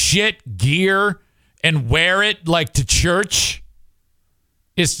gaudy-ass shit gear and wear it like to church.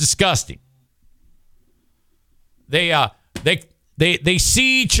 It's disgusting. They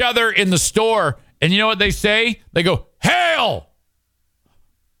see each other in the store, and you know what they say? They go, "Hail!"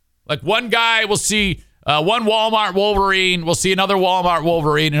 Like one guy will see one Walmart Wolverine, will see another Walmart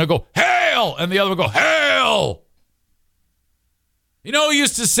Wolverine, and he'll go, "Hail!" And the other will go, "Hail!" You know who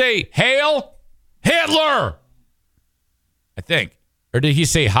used to say "Hail"? Hitler, I think. Or did he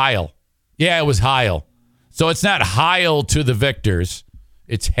say Heil? Yeah, it was Heil. So it's not Heil to the victors.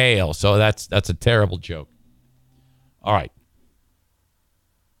 It's hail. So that's a terrible joke. All right.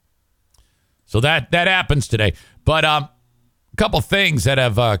 So that happens today. But a couple things that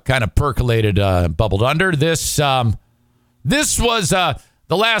have kind of percolated, bubbled under. This was the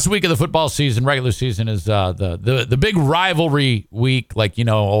last week of the football season. Regular season is the big rivalry week, like, you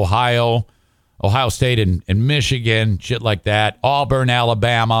know, Ohio State and Michigan, shit like that. Auburn,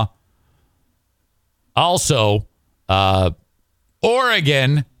 Alabama. Also,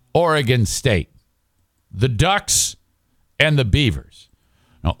 Oregon State. The Ducks and the Beavers.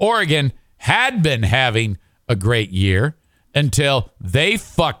 Now, Oregon had been having a great year until they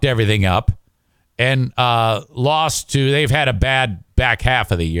fucked everything up and they've had a bad back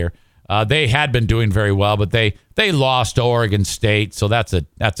half of the year. They had been doing very well, but they lost to Oregon State, so that's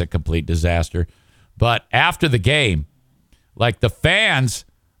a complete disaster. But after the game, like the fans,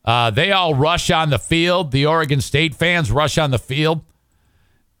 they all rush on the field. The Oregon State fans rush on the field,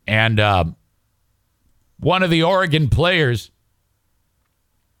 and one of the Oregon players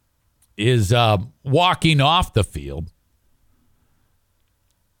is walking off the field,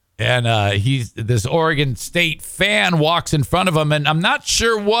 and this Oregon State fan walks in front of him, and I'm not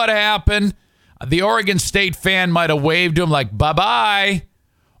sure what happened. The Oregon State fan might have waved to him like bye-bye,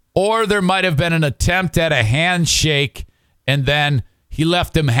 or there might have been an attempt at a handshake, and then he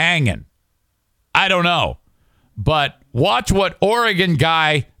left him hanging. I don't know. But watch what Oregon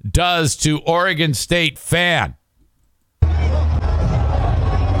guy does to Oregon State fan.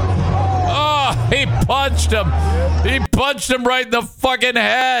 Oh, he punched him. He punched him right in the fucking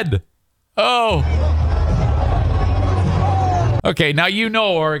head. Oh. Okay, now you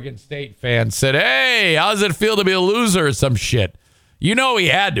know Oregon State fans said, "Hey, how does it feel to be a loser?" or some shit. You know he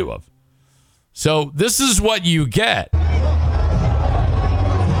had to have. So this is what you get.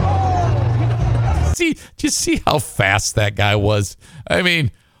 Just see how fast that guy was. I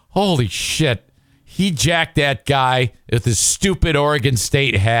mean, holy shit. He jacked that guy with his stupid Oregon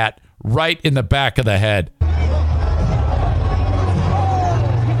State hat right in the back of the head.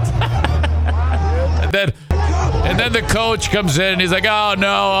 And then the coach comes in and he's like, "Oh,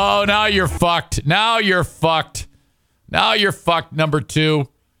 no. Oh, now you're fucked. Now you're fucked. Now you're fucked, number 2.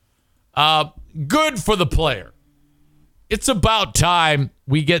 Good for the player. It's about time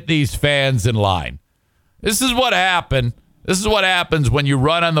we get these fans in line. This is what happened. This is what happens when you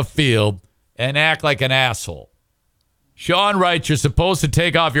run on the field and act like an asshole. Sean Wright, you're supposed to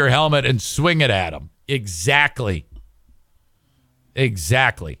take off your helmet and swing it at him. Exactly.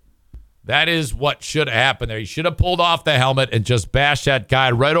 That is what should have happened there. You should have pulled off the helmet and just bashed that guy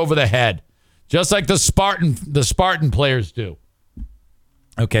right over the head, just like the Spartan players do.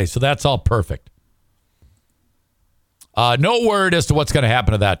 Okay, so that's all perfect. No word as to what's going to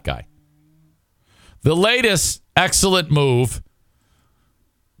happen to that guy. The latest excellent move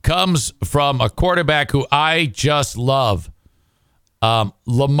comes from a quarterback who I just love,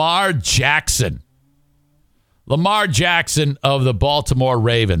 Lamar Jackson. Lamar Jackson of the Baltimore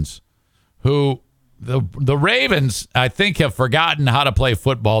Ravens, who the Ravens, I think, have forgotten how to play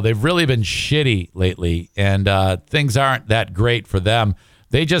football. They've really been shitty lately, and things aren't that great for them.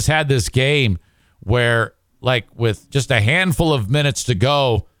 They just had this game where, like, with just a handful of minutes to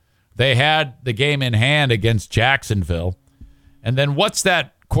go, they had the game in hand against Jacksonville. And then what's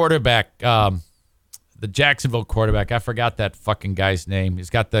that quarterback, the Jacksonville quarterback? I forgot that fucking guy's name. He's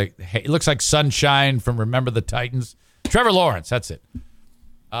got he looks like Sunshine from Remember the Titans. Trevor Lawrence, that's it.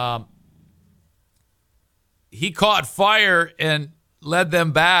 He caught fire and led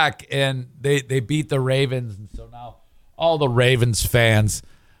them back, and they beat the Ravens. And so now all the Ravens fans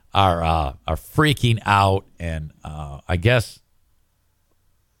are freaking out, and I guess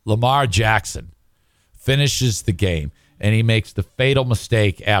Lamar Jackson finishes the game and he makes the fatal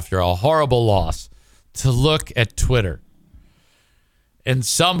mistake after a horrible loss to look at Twitter. And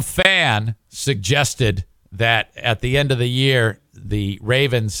some fan suggested that at the end of the year, the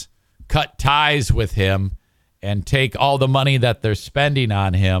Ravens cut ties with him and take all the money that they're spending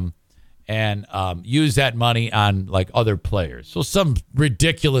on him and use that money on like other players. So some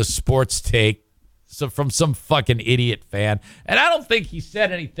ridiculous sports take from some fucking idiot fan. And I don't think he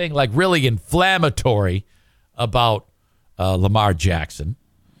said anything like really inflammatory about Lamar Jackson.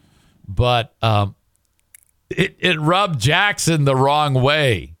 But it rubbed Jackson the wrong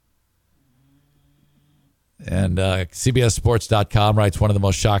way. And CBSSports.com writes one of the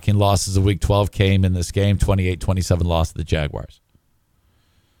most shocking losses of Week 12 came in this game, 28-27 loss to the Jaguars.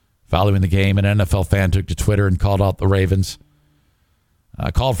 Following the game, an NFL fan took to Twitter and called out the Ravens,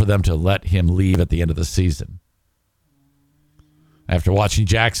 called for them to let him leave at the end of the season. After watching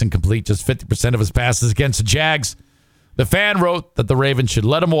Jackson complete just 50% of his passes against the Jags, the fan wrote that the Ravens should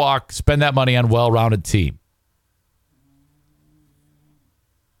let him walk, spend that money on a well-rounded team.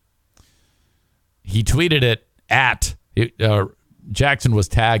 He tweeted it at Jackson was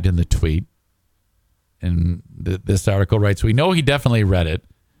tagged in the tweet. And this article writes, we know he definitely read it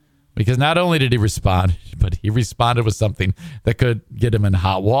because not only did he respond, but he responded with something that could get him in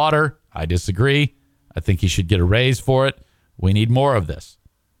hot water. I disagree. I think he should get a raise for it. We need more of this.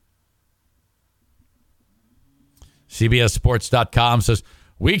 CBSSports.com says,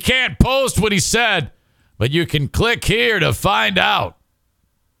 we can't post what he said, but you can click here to find out.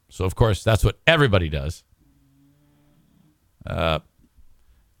 So, of course, that's what everybody does.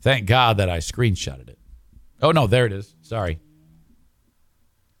 Thank God that I screenshotted it. Oh, no, there it is. Sorry.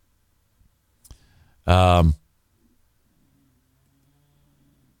 Lamar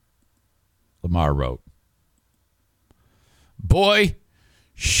wrote, boy,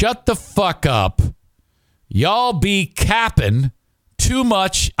 shut the fuck up. Y'all be capping too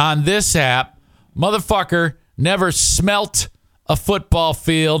much on this app. Motherfucker never smelt a football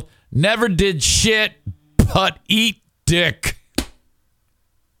field, never did shit but eat dick.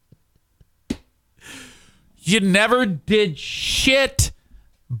 You never did shit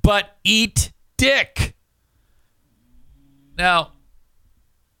but eat dick. Now,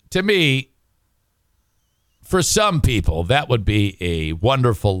 to me, for some people, that would be a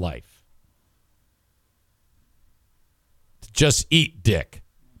wonderful life. To just eat dick.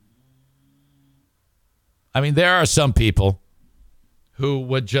 I mean, there are some people who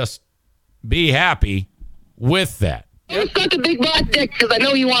would just be happy with that. You suck a big black dick because I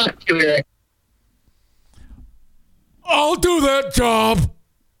know you want to. I'll do that job.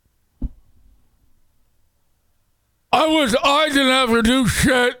 I didn't have to do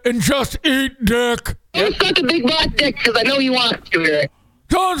shit and just eat dick. You suck a big black dick because I know you want to.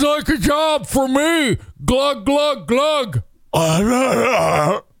 Sounds like a job for me. Glug, glug, glug.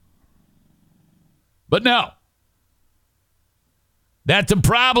 But no. That's a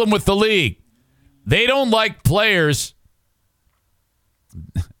problem with the league. They don't like players.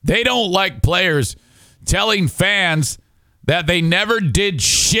 They don't like players telling fans that they never did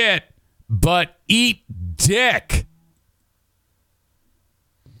shit but eat dick.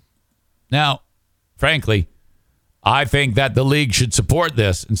 Now, frankly, I think that the league should support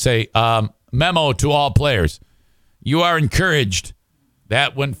this and say, memo to all players. You are encouraged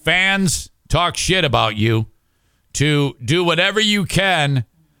that when fans talk shit about you, to do whatever you can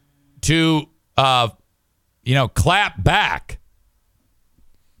to, clap back.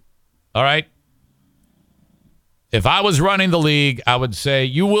 All right? If I was running the league, I would say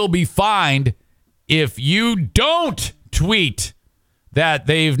you will be fined if you don't tweet that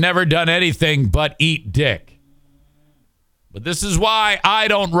they've never done anything but eat dick. But this is why I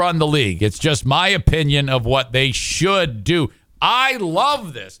don't run the league. It's just my opinion of what they should do. I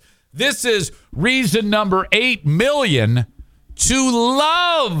love this. This is reason number 8 million to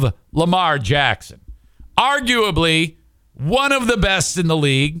love Lamar Jackson. Arguably one of the best in the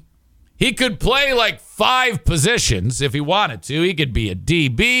league. He could play like 5 positions if he wanted to. He could be a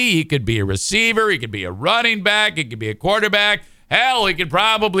DB. He could be a receiver. He could be a running back. He could be a quarterback. Hell, he could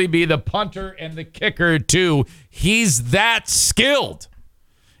probably be the punter and the kicker too. He's that skilled.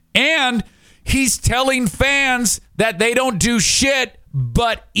 And he's telling fans that they don't do shit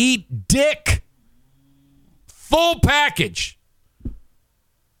but eat dick. Full package.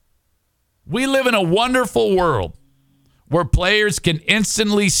 We live in a wonderful world where players can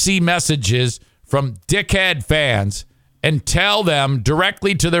instantly see messages from dickhead fans and tell them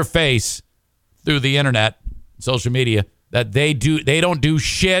directly to their face through the internet, social media, that they don't do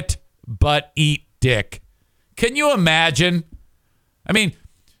shit but eat dick. Can you imagine? I mean,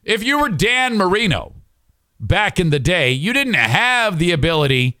 If you were Dan Marino back in the day, you didn't have the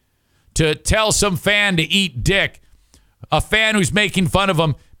ability to tell some fan to eat dick, a fan who's making fun of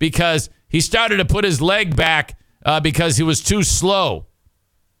him because he started to put his leg back because he was too slow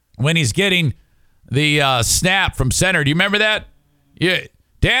when he's getting the snap from center. Do you remember that? Yeah.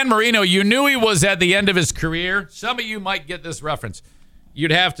 Dan Marino, you knew he was at the end of his career. Some of you might get this reference.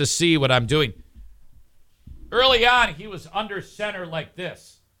 You'd have to see what I'm doing. Early on, he was under center like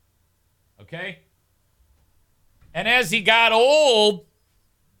this. Okay? And as he got old,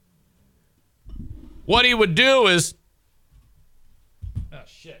 what he would do is,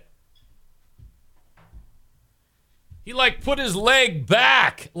 he put his leg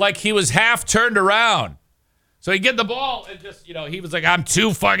back like he was half turned around. So he'd get the ball and just, he was like, I'm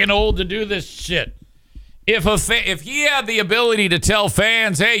too fucking old to do this shit. If he had the ability to tell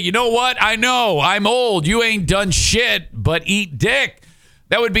fans, hey, you know what? I know I'm old. You ain't done shit but eat dick.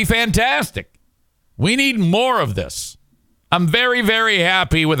 That would be fantastic. We need more of this. I'm very, very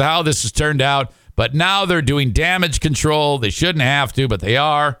happy with how this has turned out. But now they're doing damage control. They shouldn't have to, but they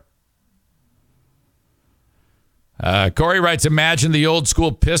are. Corey writes, imagine the old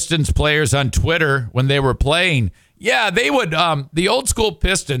school Pistons players on Twitter when they were playing. Yeah, they would. The old school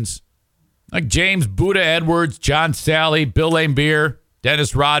Pistons, like James Buddha Edwards, John Sally, Bill Laimbeer,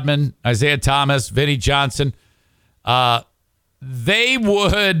 Dennis Rodman, Isaiah Thomas, Vinnie Johnson, they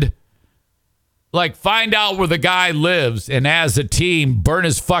would find out where the guy lives and as a team burn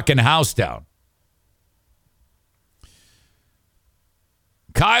his fucking house down.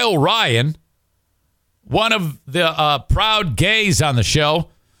 Kyle Ryan, one of the proud gays on the show,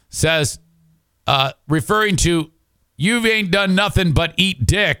 says, referring to you ain't done nothing but eat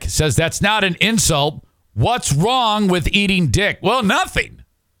dick, says that's not an insult. What's wrong with eating dick? Well, nothing.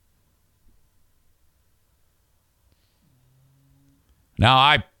 Now,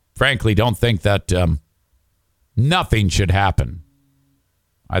 I frankly don't think that nothing should happen.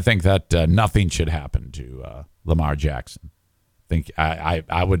 I think that nothing should happen to Lamar Jackson.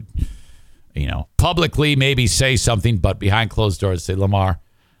 I would, publicly maybe say something, but behind closed doors say, Lamar,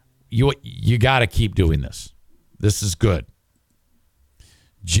 you got to keep doing this. This is good.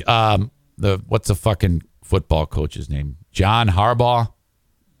 What's the fucking football coach's name? John Harbaugh.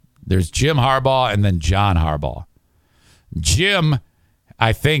 There's Jim Harbaugh and then John Harbaugh. Jim,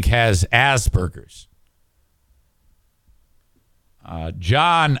 I think, has Asperger's.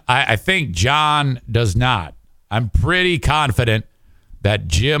 John, I think John does not. I'm pretty confident that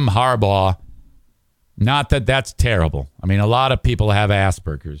Jim Harbaugh, not that that's terrible. I mean, a lot of people have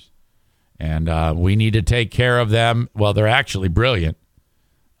Asperger's, and we need to take care of them. Well, they're actually brilliant.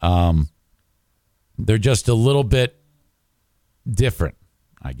 They're just a little bit different,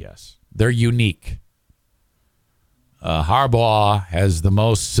 I guess. They're unique. Harbaugh has the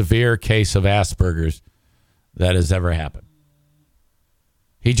most severe case of Asperger's that has ever happened.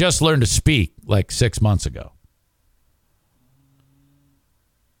 He just learned to speak 6 months ago.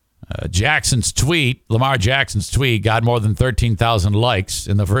 Lamar Jackson's tweet got more than 13,000 likes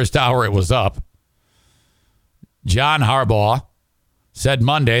in the first hour it was up. John Harbaugh said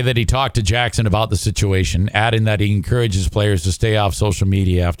Monday that he talked to Jackson about the situation, adding that he encourages players to stay off social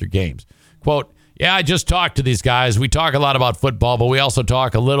media after games. Quote, yeah, I just talked to these guys. We talk a lot about football, but we also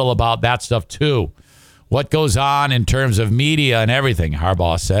talk a little about that stuff too. What goes on in terms of media and everything,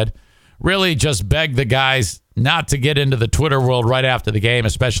 Harbaugh said. Really just beg the guys not to get into the Twitter world right after the game,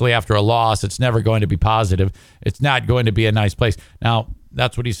 especially after a loss. It's never going to be positive. It's not going to be a nice place. Now,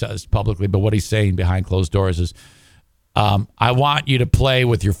 that's what he says publicly, but what he's saying behind closed doors is, I want you to play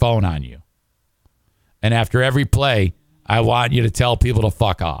with your phone on you. And after every play, I want you to tell people to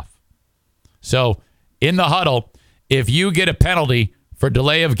fuck off. So in the huddle, if you get a penalty for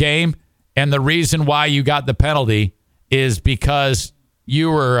delay of game and the reason why you got the penalty is because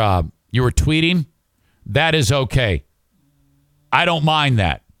you were tweeting, that is okay. I don't mind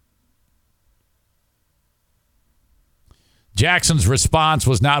that. Jackson's response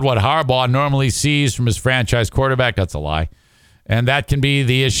was not what Harbaugh normally sees from his franchise quarterback. That's a lie. And that can be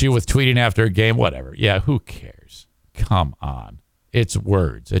the issue with tweeting after a game. Whatever. Yeah, who cares? Come on. It's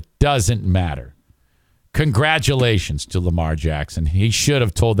words. It doesn't matter. Congratulations to Lamar Jackson. He should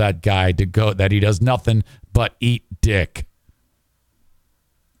have told that guy to go, that he does nothing but eat dick.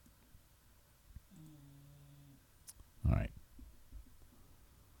 All right.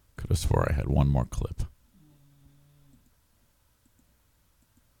 Could have swore I had one more clip.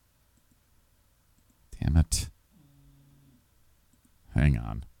 Damn it. Hang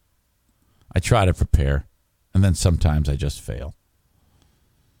on. I try to prepare, and then sometimes I just fail.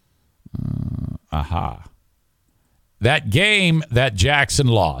 that game that Jackson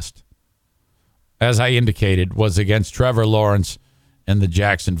lost, as I indicated, was against Trevor Lawrence and the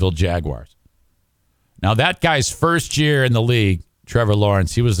Jacksonville Jaguars. Now, that guy's first year in the league, Trevor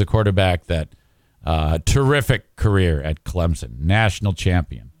Lawrence, he was the quarterback that terrific career at Clemson, national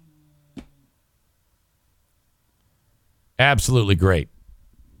champion. Absolutely great.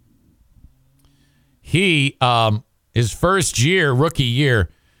 He, his first year, rookie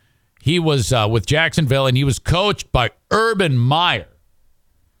year, he was with Jacksonville, and he was coached by Urban Meyer.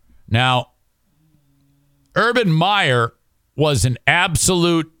 Now, Urban Meyer was an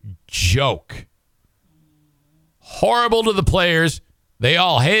absolute joke. Horrible to the players. They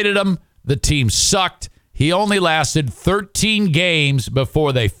all hated him. The team sucked. He only lasted 13 games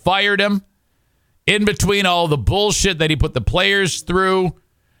before they fired him. In between all the bullshit that he put the players through,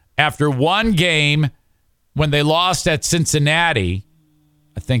 after one game when they lost at Cincinnati,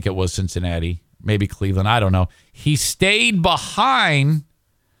 I think it was Cincinnati, maybe Cleveland, I don't know. He stayed behind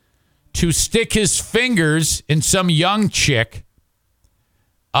to stick his fingers in some young chick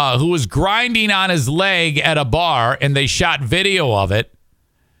who was grinding on his leg at a bar, and they shot video of it.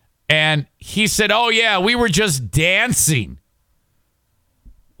 And he said, "Oh, yeah, we were just dancing."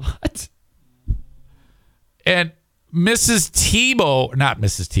 What? And Mrs. Tebow, not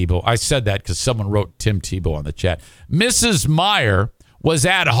Mrs. Tebow, I said that because someone wrote Tim Tebow on the chat. Mrs. Meyer was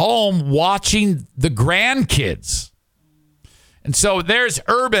at home watching the grandkids. And so there's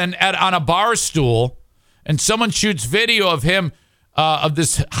Urban on a bar stool, and someone shoots video of him, of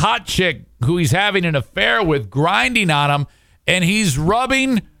this hot chick who he's having an affair with, grinding on him, and he's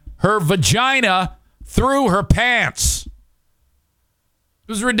rubbing her vagina through her pants.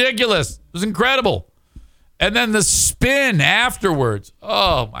 It was ridiculous. It was incredible. And then the spin afterwards.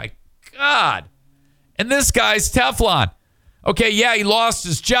 Oh, my God. And this guy's Teflon. Okay, yeah, he lost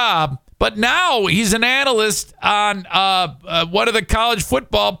his job, but now he's an analyst on one of the college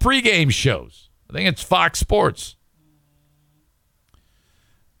football pregame shows. I think it's Fox Sports.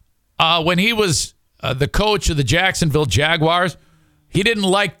 When he was the coach of the Jacksonville Jaguars, he didn't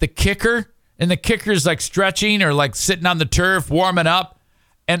like the kicker, and the kicker's like stretching or like sitting on the turf, warming up.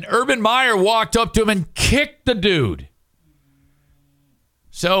 And Urban Meyer walked up to him and kicked the dude.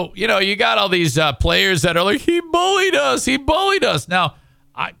 So, you got all these players that are like, he bullied us. Now,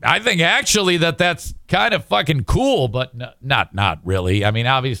 I think actually that's kind of fucking cool, but not really. I mean,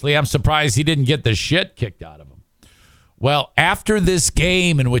 obviously, I'm surprised he didn't get the shit kicked out of him. Well, after this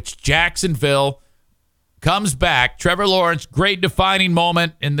game in which Jacksonville comes back, Trevor Lawrence, great defining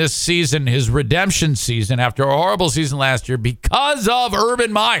moment in this season, his redemption season after a horrible season last year because of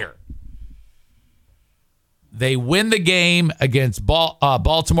Urban Meyer. They win the game against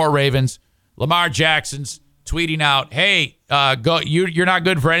Baltimore Ravens. Lamar Jackson's tweeting out, "Hey, you're not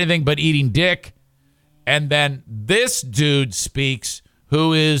good for anything but eating dick." And then this dude speaks,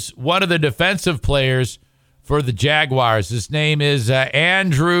 who is one of the defensive players for the Jaguars. His name is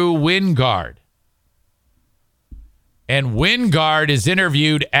Andrew Wingard. And Wingard is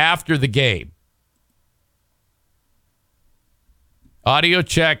interviewed after the game. Audio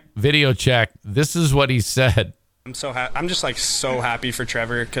check, video check. This is what he said. I'm just so happy for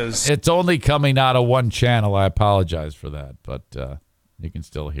Trevor because it's only coming out of one channel. I apologize for that, but you can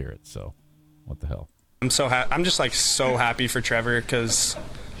still hear it. So, what the hell? I'm just so happy for Trevor because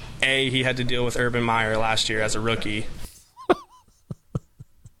he had to deal with Urban Meyer last year as a rookie.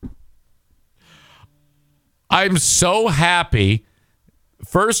 I'm so happy,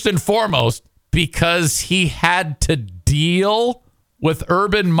 first and foremost, because he had to deal with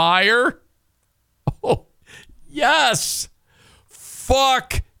Urban Meyer. Oh, yes.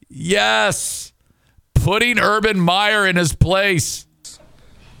 Fuck yes. Putting Urban Meyer in his place.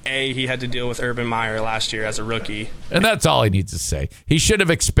 He had to deal with Urban Meyer last year as a rookie. And that's all he needs to say. He should have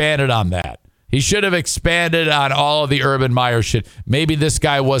expanded on that. He should have expanded on all of the Urban Meyer shit. Maybe this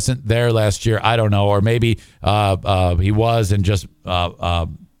guy wasn't there last year. I don't know. Or maybe he was and just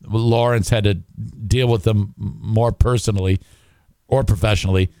Lawrence had to deal with them more personally or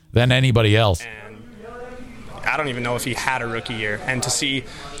professionally than anybody else. And I don't even know if he had a rookie year. And to see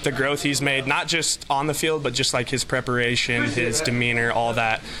the growth he's made, not just on the field, but just like his preparation, his demeanor, all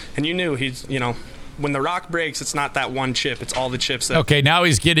that. And you knew he's, when the rock breaks, it's not that one chip. It's all the chips. Okay, now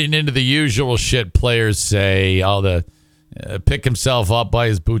he's getting into the usual shit players say, all the pick himself up by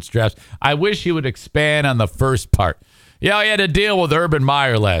his bootstraps. I wish he would expand on the first part. Yeah, he had to deal with Urban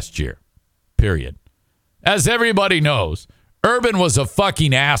Meyer last year, period. As everybody knows, Urban was a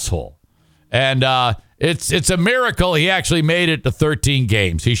fucking asshole. And it's a miracle he actually made it to 13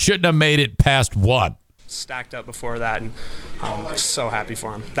 games. He shouldn't have made it past one. Stacked up before that, and I'm so happy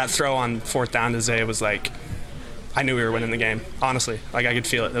for him. That throw on fourth down to Zay was I knew we were winning the game, honestly. Like, I could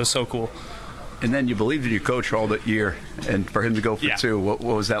feel it. It was so cool. And then you believed in your coach all that year, and for him to go for two, what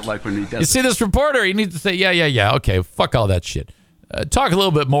was that like when he does You see this reporter, he needs to say, yeah, okay, fuck all that shit. Talk a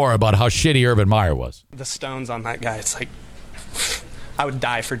little bit more about how shitty Urban Meyer was. The stones on that guy, it's like, I would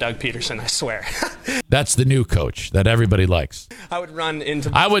die for Doug Peterson, I swear. That's the new coach that everybody likes.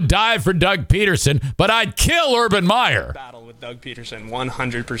 I would die for Doug Peterson, but I'd kill Urban Meyer. Battle with Doug Peterson,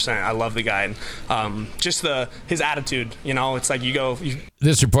 100%. I love the guy. And, just his attitude, it's like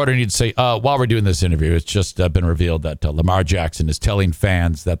This reporter needs to say, while we're doing this interview, it's just been revealed that Lamar Jackson is telling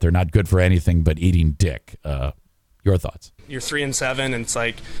fans that they're not good for anything but eating dick. Your thoughts? You're 3-7, and it's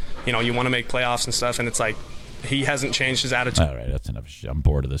like, you want to make playoffs and stuff, and it's like, he hasn't changed his attitude. All right, that's enough shit. I'm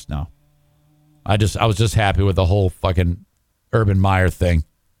bored of this now. I was just happy with the whole fucking Urban Meyer thing.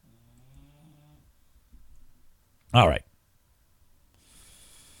 All right.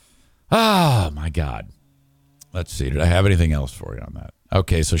 Oh, my God. Let's see. Did I have anything else for you on that?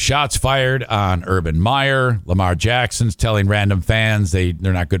 Okay, so shots fired on Urban Meyer. Lamar Jackson's telling random fans they're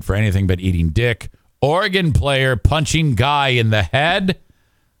not good for anything but eating dick. Oregon player punching guy in the head.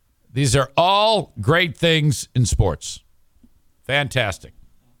 These are all great things in sports. Fantastic.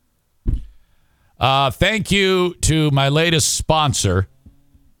 Thank you to my latest sponsor,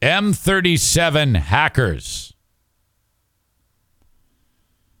 M37 Hackers.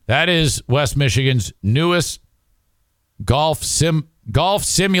 That is West Michigan's newest golf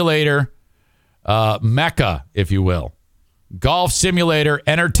simulator mecca, if you will. Golf simulator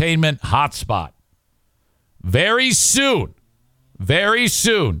entertainment hotspot. Very soon,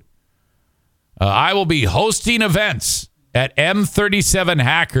 I will be hosting events at M37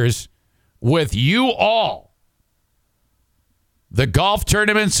 Hackers with you all. The golf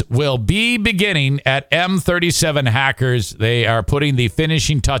tournaments will be beginning at M37 Hackers. They are putting the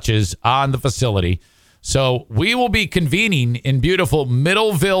finishing touches on the facility. So we will be convening in beautiful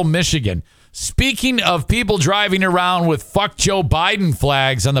Middleville, Michigan. Speaking of people driving around with fuck Joe Biden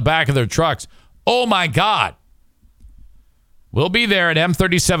flags on the back of their trucks, oh my God. We'll be there at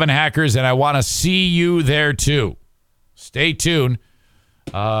M37 Hackers, and I want to see you there too. Stay tuned.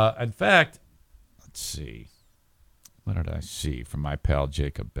 In fact, let's see. What did I see from my pal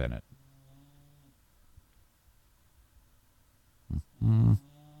Jacob Bennett? Mm-hmm.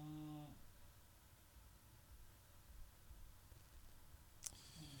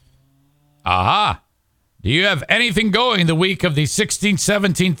 Aha. Do you have anything going the week of the 16th,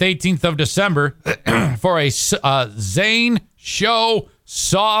 17th, 18th of December for a Zane Show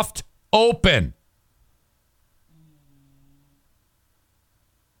Soft Open?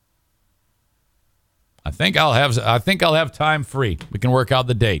 I think I'll have time free. We can work out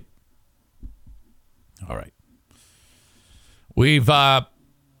the date. All right. We've let's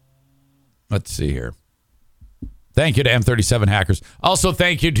see here. Thank you to M37 Hackers. Also,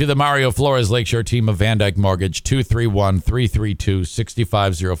 thank you to the Mario Flores Lakeshore team of Van Dyke Mortgage,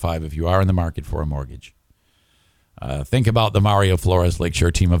 231-332-6505 if you are in the market for a mortgage. Think about the Mario Flores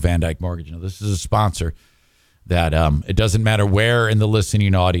Lakeshore team of Van Dyke Mortgage. Now, this is a sponsor that it doesn't matter where in the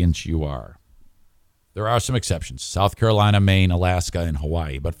listening audience you are. There are some exceptions. South Carolina, Maine, Alaska, and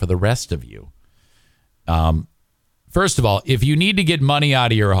Hawaii. But for the rest of you, first of all, if you need to get money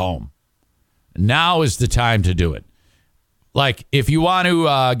out of your home, now is the time to do it. Like if you want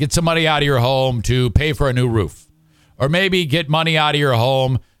to get some money out of your home to pay for a new roof, or maybe get money out of your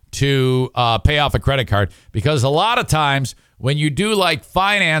home to pay off a credit card. Because a lot of times when you do like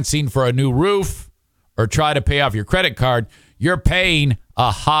financing for a new roof or try to pay off your credit card, you're paying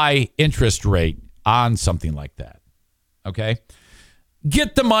a high interest rate on something like that. Okay?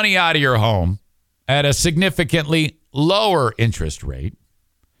 Get the money out of your home at a significantly lower interest rate.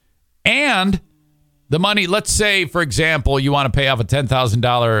 And the money, let's say, for example, you want to pay off a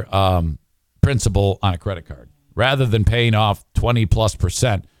 $10,000 principal on a credit card. Rather than paying off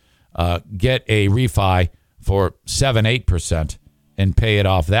 20+%, get a refi for 7-8% and pay it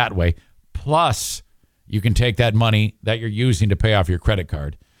off that way. Plus, you can take that money that you're using to pay off your credit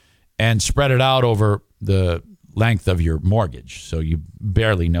card and spread it out over the length of your mortgage so you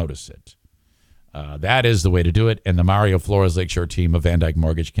barely notice it. That is the way to do it, and the Mario Flores Lakeshore team of Van Dyke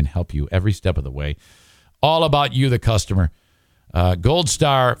Mortgage can help you every step of the way. All about you, the customer. Gold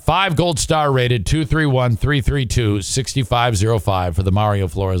Star, 5 Gold Star rated, 231-332-6505 for the Mario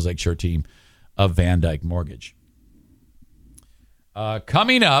Flores Lakeshore team of Van Dyke Mortgage.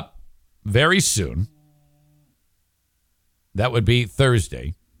 Coming up very soon, that would be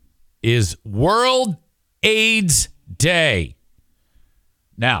Thursday, is World AIDS Day.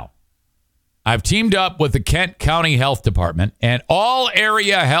 Now, I've teamed up with the Kent County Health Department and all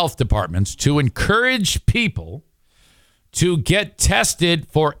area health departments to encourage people to get tested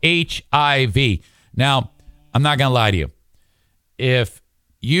for HIV. Now, I'm not going to lie to you. If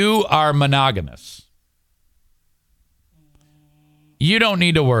you are monogamous, you don't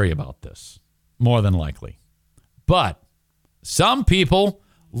need to worry about this, more than likely. But some people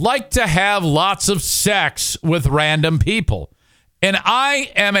like to have lots of sex with random people. And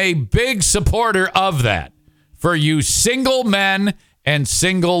I am a big supporter of that for you single men and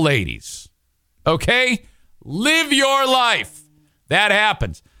single ladies. Okay? Live your life. That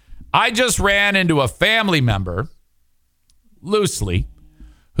happens. I just ran into a family member, loosely,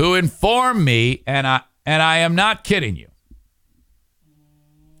 who informed me, and I am not kidding you,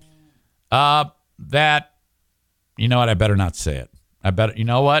 that, you know what, I better not say it. You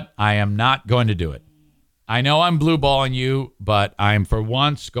know what? I am not going to do it. I know I'm blue balling you, but I'm for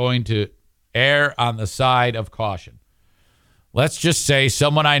once going to err on the side of caution. Let's just say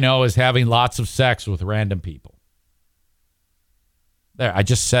someone I know is having lots of sex with random people. There, I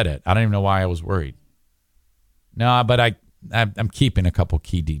just said it. I don't even know why I was worried. No, but I'm keeping a couple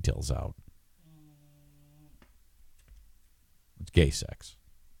key details out. It's gay sex.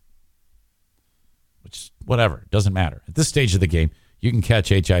 Which, whatever, doesn't matter. At this stage of the game, you can catch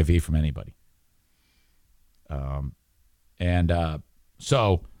HIV from anybody.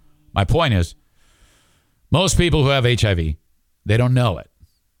 So my point is, most people who have HIV, they don't know it.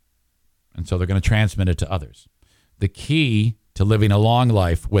 And so they're going to transmit it to others. The key to living a long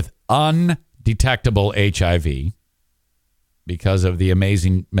life with undetectable HIV, because of the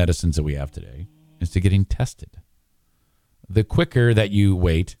amazing medicines that we have today, is to getting tested. The quicker that you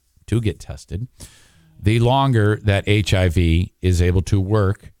wait to get tested, the longer that HIV is able to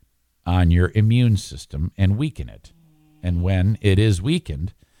work on your immune system and weaken it. And when it is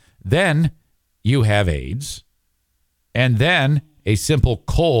weakened, then you have AIDS, and then a simple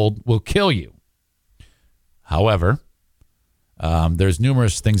cold will kill you. However, there's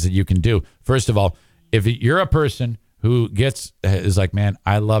numerous things that you can do. First of all, if you're a person who is like, man,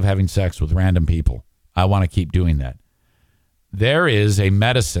 I love having sex with random people, I want to keep doing that. There is a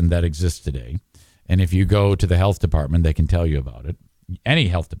medicine that exists today, and if you go to the health department, they can tell you about it. Any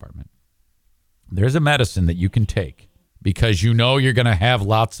health department. There's a medicine that you can take because you know you're going to have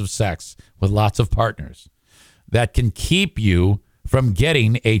lots of sex with lots of partners that can keep you from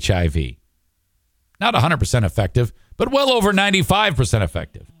getting HIV. Not 100% effective, but well over 95%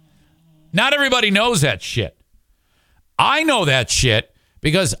 effective. Not everybody knows that shit. I know that shit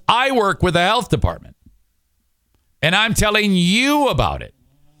because I work with the health department. And I'm telling you about it.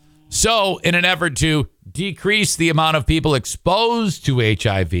 So in an effort to decrease the amount of people exposed to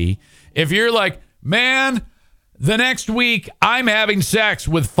HIV, if you're like, man, the next week I'm having sex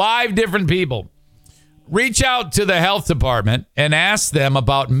with 5 different people, reach out to the health department and ask them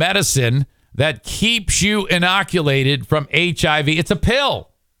about medicine that keeps you inoculated from HIV. It's a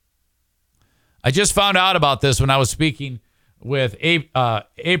pill. I just found out about this when I was speaking with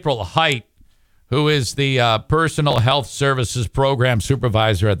April Height, who is the Personal Health Services Program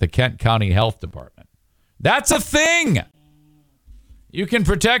Supervisor at the Kent County Health Department. That's a thing. You can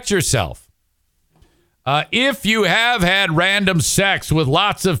protect yourself. If you have had random sex with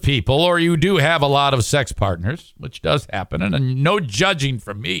lots of people, or you do have a lot of sex partners, which does happen, and no judging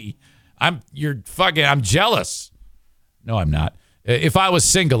from me, I'm jealous. No, I'm not. If I was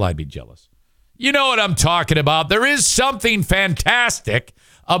single, I'd be jealous. You know what I'm talking about. There is something fantastic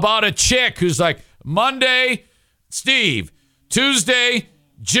about a chick who's like, Monday, Steve, Tuesday,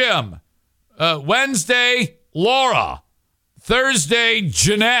 Jim, Wednesday, Laura, Thursday,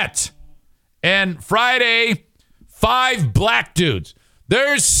 Jeanette, and Friday, 5 black dudes.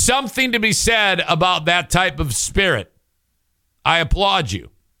 There's something to be said about that type of spirit. I applaud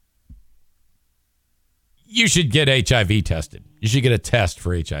you. You should get HIV tested. You should get a test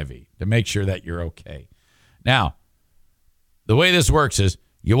for HIV to make sure that you're okay. Now, the way this works is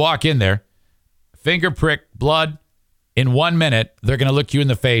you walk in there, finger prick, blood. In 1 minute, they're going to look you in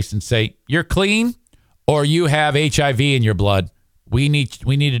the face and say, you're clean or you have HIV in your blood. We need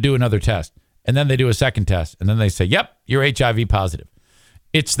to do another test. And then they do a second test. And then they say, yep, you're HIV positive.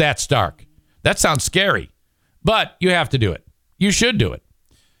 It's that stark. That sounds scary, but you have to do it. You should do it.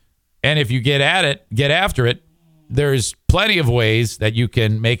 And if you get after it, there's plenty of ways that you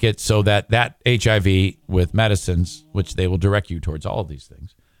can make it so that HIV with medicines, which they will direct you towards all of these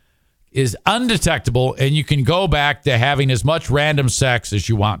things, is undetectable, and you can go back to having as much random sex as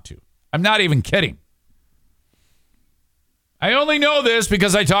you want to. I'm not even kidding. I only know this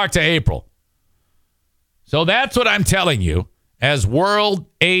because I talked to April. So that's what I'm telling you as World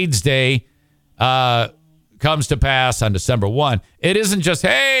AIDS Day comes to pass on December 1. It isn't just,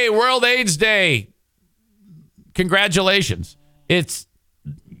 hey, World AIDS Day. congratulations. It's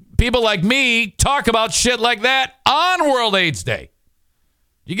people like me talk about shit like that on World AIDS Day.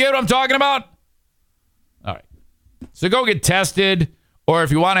 You get what I'm talking about? All right. So go get tested, or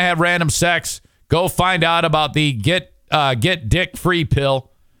if you want to have random sex, go find out about the Get Dick Free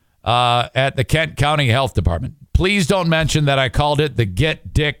pill at the Kent County Health Department. Please don't mention that I called it the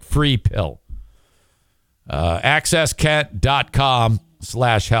Get Dick Free pill.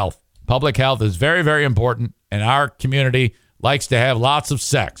 accesskent.com/health. Public health is very, very important, and our community likes to have lots of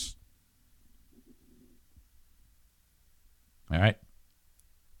sex. All right.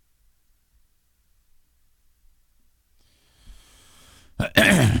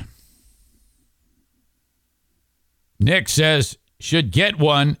 Nick says, should get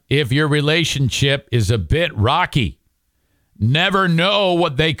one if your relationship is a bit rocky. Never know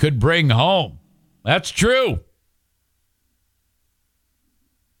what they could bring home. That's true.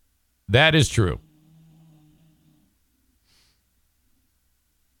 That is true.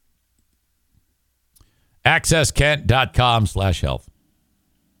 accesskent.com/health.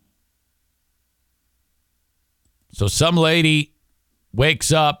 So some lady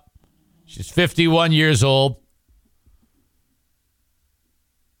wakes up. She's 51 years old.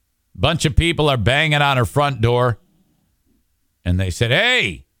 Bunch of people are banging on her front door. And they said,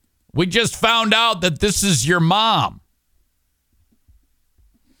 hey, we just found out that this is your mom.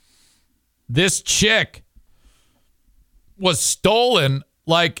 This chick was stolen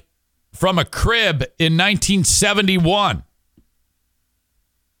like from a crib in 1971.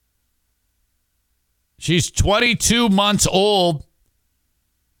 She's 22 months old,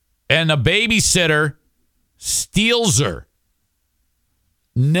 and a babysitter steals her.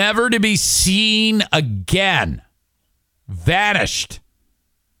 Never to be seen again. Vanished.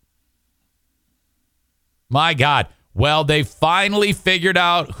 My God. Well, they finally figured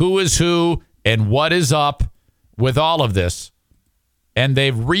out who is who and what is up with all of this. And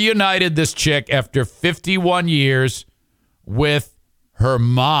they've reunited this chick after 51 years with her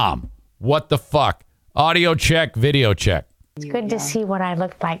mom. What the fuck? Audio check, video check. It's good to see what I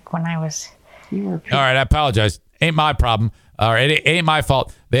looked like when I was... All right, I apologize. Ain't my problem. All right, it ain't my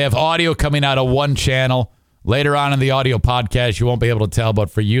fault. They have audio coming out of one channel. Later on in the audio podcast, you won't be able to tell, but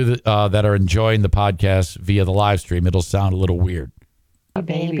for you that are enjoying the podcast via the live stream, it'll sound a little weird.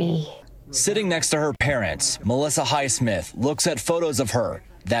 Baby. Sitting next to her parents, Melissa Highsmith looks at photos of her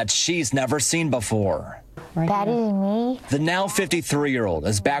that she's never seen before. That is me. The now 53-year-old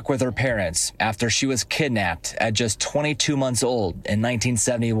is back with her parents after she was kidnapped at just 22 months old in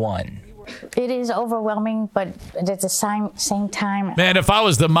 1971. It is overwhelming, but at the same time... Man, if I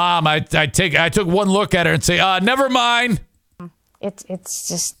was the mom, I took one look at her and say, never mind. It's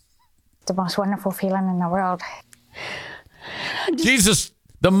just the most wonderful feeling in the world. Jesus,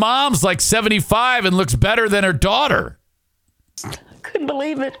 the mom's like 75 and looks better than her daughter. Couldn't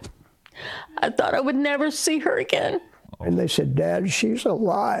believe it. I thought I would never see her again. And they said, Dad, she's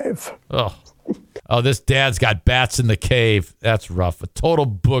alive. Oh, this dad's got bats in the cave. That's rough. A total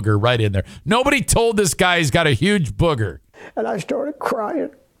booger right in there. Nobody told this guy he's got a huge booger. And I started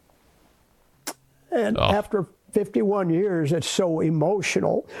crying. And after 51 years, it's so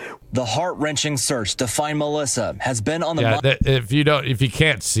emotional. The heart-wrenching search to find Melissa has been on the... If you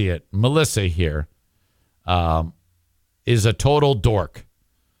can't see it, Melissa here is a total dork.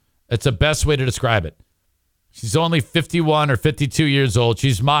 It's the best way to describe it. She's only 51 or 52 years old.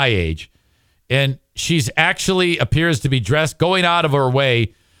 She's my age. And she's actually appears to be going out of her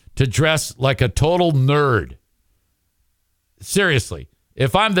way to dress like a total nerd. Seriously.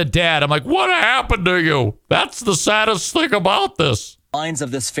 If I'm the dad, I'm like, what happened to you? That's the saddest thing about this. Lines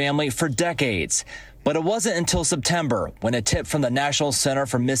of this family for decades. But it wasn't until September when a tip from the National Center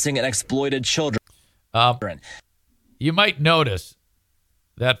for Missing and Exploited Children. You might notice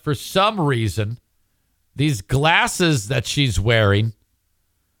that for some reason, these glasses that she's wearing,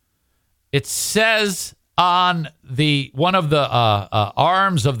 it says on one of the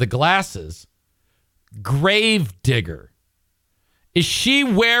arms of the glasses, grave digger. Is she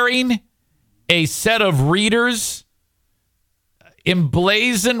wearing a set of readers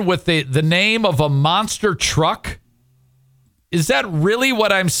emblazoned with the name of a monster truck? Is that really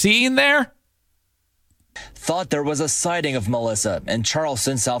what I'm seeing there? Thought there was a sighting of Melissa in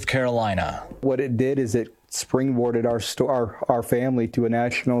Charleston, South Carolina. What it did is it springboarded our family to a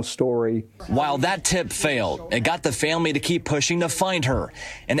national story. While that tip failed, it got the family to keep pushing to find her.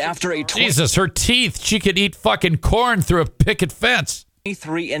 And after a Jesus, her teeth, she could eat fucking corn through a picket fence.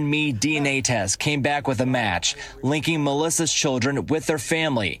 23andMe DNA test came back with a match, linking Melissa's children with their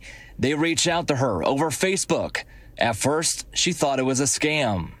family. They reached out to her over Facebook. At first, she thought it was a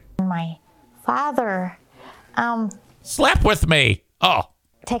scam. My father Slept with me. Oh.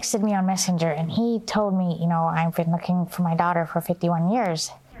 Texted me on Messenger, and he told me, I've been looking for my daughter for 51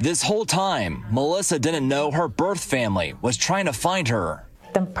 years. This whole time, Melissa didn't know her birth family was trying to find her.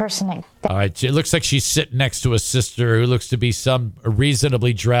 The person that... All right, it looks like she's sitting next to a sister who looks to be some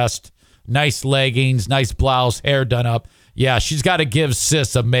reasonably dressed, nice leggings, nice blouse, hair done up. Yeah, she's got to give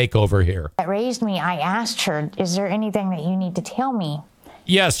sis a makeover here. That raised me, I asked her, is there anything that you need to tell me?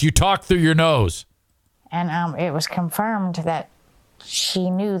 Yes, you talk through your nose. And it was confirmed that she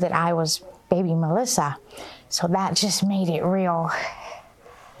knew that I was baby Melissa. So that just made it real.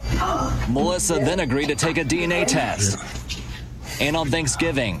 Melissa then agreed to take a DNA test. And on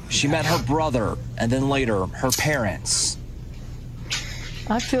Thanksgiving, she met her brother and then later her parents.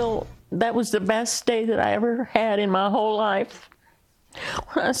 I feel that was the best day that I ever had in my whole life.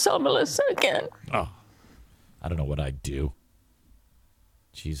 When I saw Melissa again. Oh, I don't know what I'd do.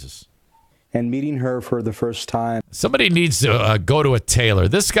 Jesus. And meeting her for the first time. Somebody needs to go to a tailor.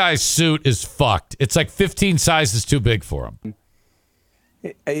 This guy's suit is fucked. It's like 15 sizes too big for him.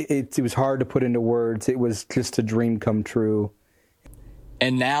 It was hard to put into words. It was just a dream come true.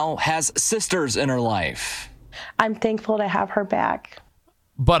 And now has sisters in her life. I'm thankful to have her back.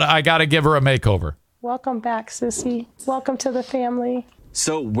 But I got to give her a makeover. Welcome back, Sissy. Welcome to the family.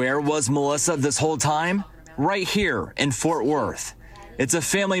 So where was Melissa this whole time? Right here in Fort Worth. It's a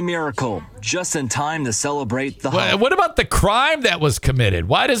family miracle, just in time to celebrate the holidays. What about the crime that was committed?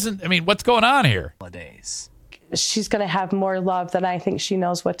 What's going on here? She's going to have more love than I think she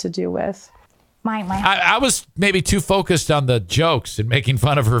knows what to do with. I was maybe too focused on the jokes and making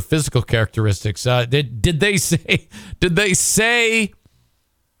fun of her physical characteristics. Did they say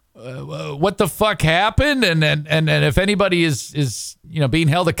what the fuck happened and if anybody is being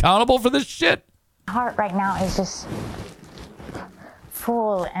held accountable for this shit? My heart right now is just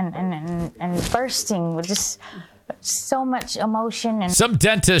full and bursting with just so much emotion. And some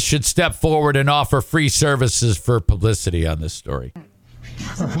dentist should step forward and offer free services for publicity on this story.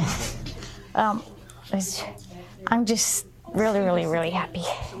 I'm just really, really, really happy.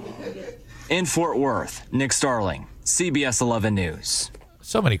 In Fort Worth, Nick Starling, CBS 11 News.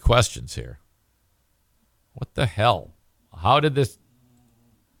 So many questions here. What the hell? How did this...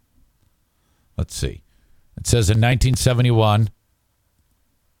 Let's see. It says in 1971...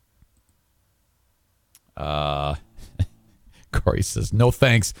 Corey says, no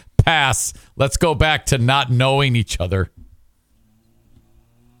thanks. Pass. Let's go back to not knowing each other.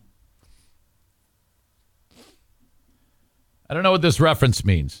 I don't know what this reference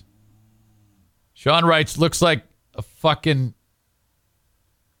means. Sean writes, looks like a fucking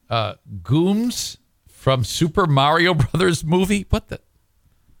Gooms from Super Mario Brothers movie. What the?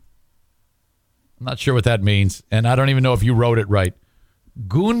 I'm not sure what that means. And I don't even know if you wrote it right.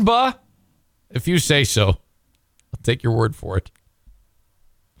 Goomba? If you say so, I'll take your word for it.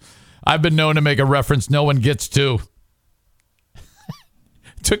 I've been known to make a reference no one gets to.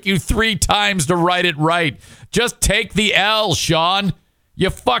 Took you 3 times to write it right. Just take the L, Sean. You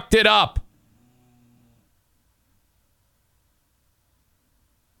fucked it up.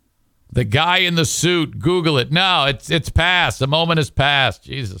 The guy in the suit, Google it. No, it's past. The moment is past.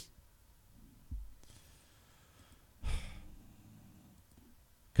 Jesus.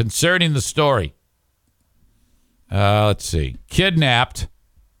 Concerning the story. Let's see. Kidnapped.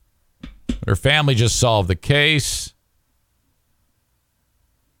 Her family just solved the case.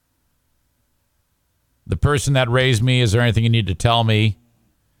 The person that raised me, is there anything you need to tell me?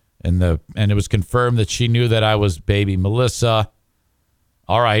 And it was confirmed that she knew that I was baby Melissa.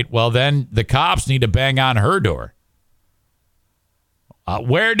 All right, well then the cops need to bang on her door.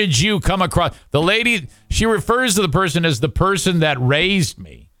 Where did you come across? The lady, she refers to the person as the person that raised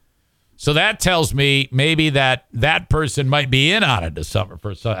me. So that tells me maybe that person might be in on it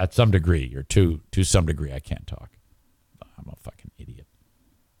at some degree, or to some degree. I can't talk. I'm a fucking idiot.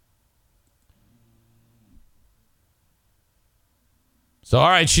 So, all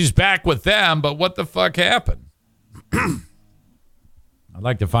right, she's back with them, but what the fuck happened? I'd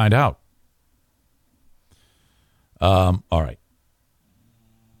like to find out. All right.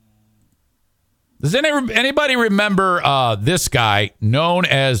 Does anybody remember this guy known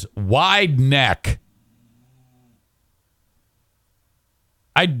as Wide Neck?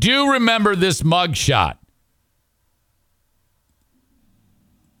 I do remember this mugshot.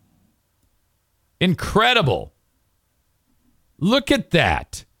 Incredible. Look at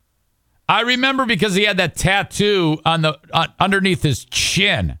that. I remember because he had that tattoo on underneath his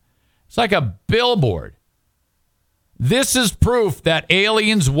chin. It's like a billboard. This is proof that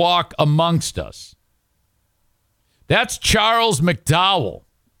aliens walk amongst us. That's Charles McDowell.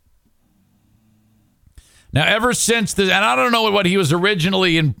 Now, ever since and I don't know what he was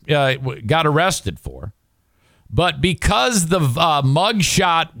originally got arrested for, but because the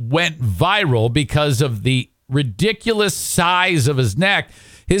mugshot went viral because of the ridiculous size of his neck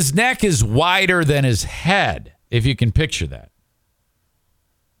is wider than his head, if you can picture that.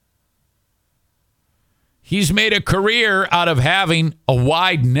 He's made a career out of having a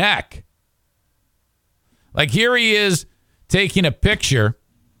wide neck. Like here he is taking a picture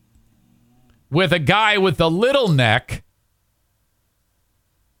with a guy with a little neck,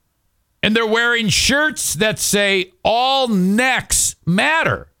 and they're wearing shirts that say all necks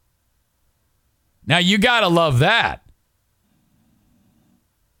matter. Now you got to love that.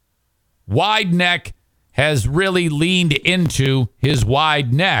 Wide neck has really leaned into his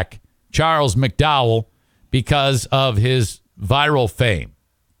wide neck, Charles McDowell, because of his viral fame.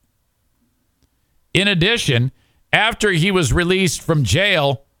 In addition, after he was released from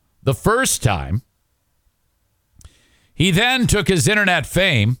jail the first time, he then took his internet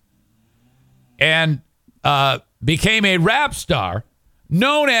fame and became a rap star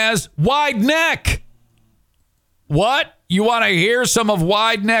known as Wide Neck. What? You want to hear some of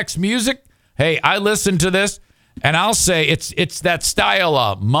Wide Neck's music? Hey, I listened to this, and I'll say it's that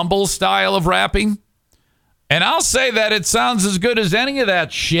style, mumble style of rapping. And I'll say that it sounds as good as any of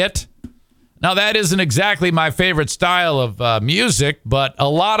that shit. Now, that isn't exactly my favorite style of music, but a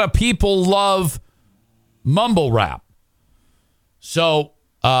lot of people love mumble rap. So,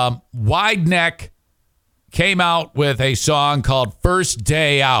 Wide Neck came out with a song called First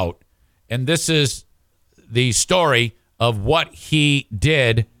Day Out. And this is the story of what he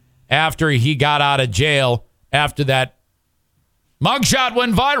did after he got out of jail after that mugshot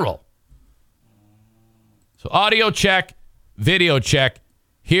went viral. So audio check, video check.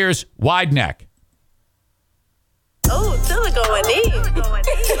 Here's Wide Neck. Oh, still going in.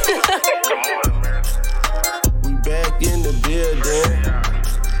 We back in the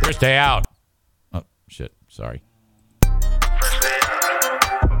building. First day out. Oh, shit. Sorry. How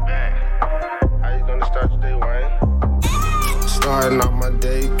you gonna start your day, Wayne? Starting off my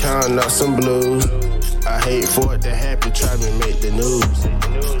day, counting up some blues. I hate for it to happen, try to make the news.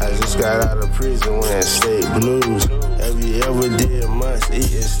 I just got out of prison wearing state blues. Have you ever did months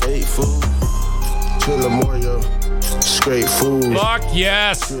eating state food? Chillamoreo, straight food. Fuck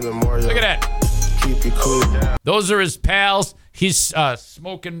yes. Look at that. Keep it cool. Those are his pals. He's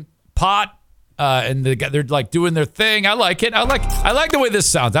smoking pot, and they're like doing their thing. I like it. I like the way this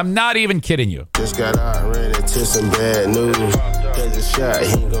sounds. I'm not even kidding you. Just got out, ran into some bad news. There's a shot,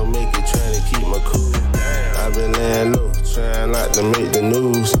 he ain't gonna make it, trying to keep my cool. I've been laying low, trying not to make the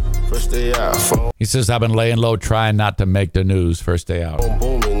news. First day out, phone. He says, I've been laying low, trying not to make the news. First day out.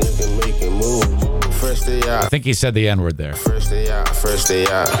 Booming, nigga making moves. First day out. I think he said the N-word there. First day out, first day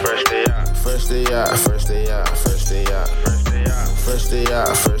out. First day out, first day out, first day out, first day out. First day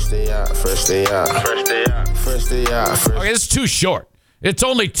out, first day out, first day out. First day out, first day out. Okay, it's too short. It's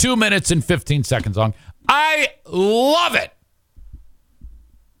only 2 minutes and 15 seconds long. I love it.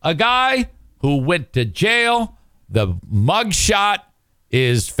 A guy who went to jail. The mugshot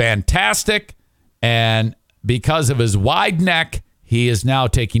is fantastic. And because of his wide neck, he is now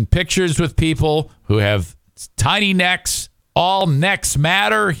taking pictures with people who have tiny necks. All necks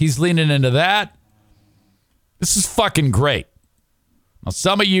matter. He's leaning into that. This is fucking great. Now,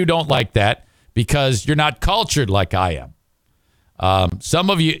 some of you don't like that because you're not cultured like I am. Some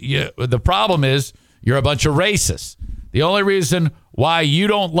of you, the problem is you're a bunch of racists. The only reason why you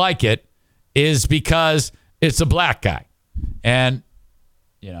don't like it is because it's a black guy. And,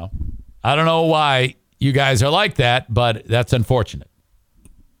 I don't know why you guys are like that, but that's unfortunate.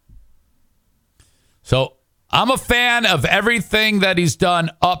 So I'm a fan of everything that he's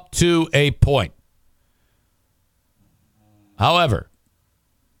done up to a point. However,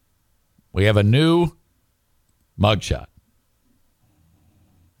 we have a new mugshot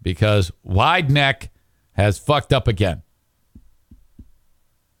because Wide Neck has fucked up again.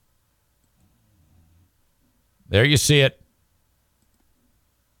 There you see it.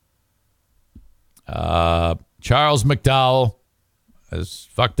 Charles McDowell has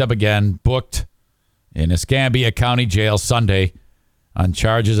fucked up again, booked in Escambia County Jail Sunday on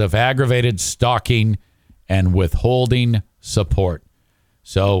charges of aggravated stalking and withholding support.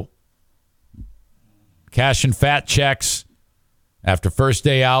 So, cash and fat checks after first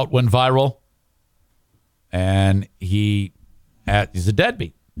day out went viral. And he's a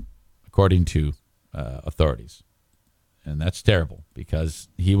deadbeat, according to authorities. And that's terrible because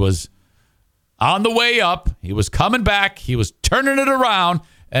he was on the way up. He was coming back. He was turning it around.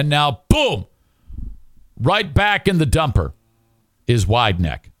 And now, boom, right back in the dumper is Wide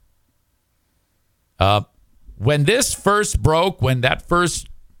Neck. when this first broke, when that first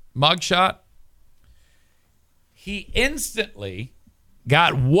mugshot, he instantly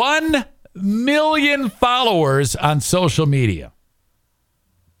got 1 million followers on social media.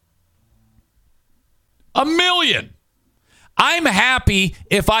 1 million. I'm happy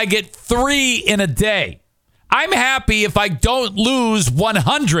if I get 3 in a day. I'm happy if I don't lose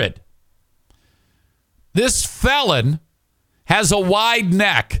 100. This felon has a wide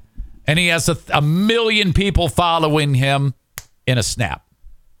neck, and he has a million people following him in a snap.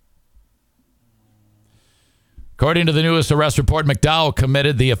 According to the newest arrest report, McDowell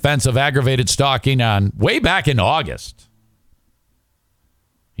committed the offense of aggravated stalking on way back in August.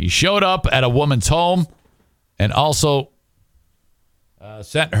 He showed up at a woman's home and also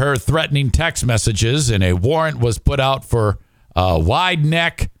sent her threatening text messages, and a warrant was put out for wide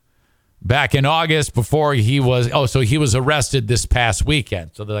neck back in August before he was arrested this past weekend.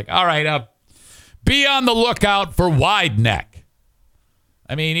 So they're like, all right, be on the lookout for wide neck.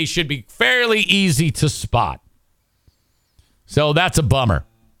 I mean, he should be fairly easy to spot. So that's a bummer.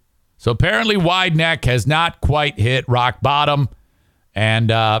 So apparently wide neck has not quite hit rock bottom, and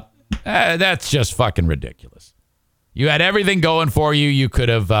that's just fucking ridiculous. You had everything going for you. You could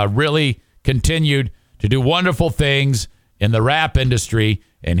have really continued to do wonderful things in the rap industry,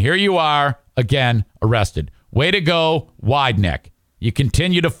 and here you are, again, arrested. Way to go, wide neck. You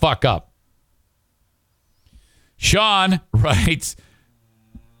continue to fuck up. Sean writes,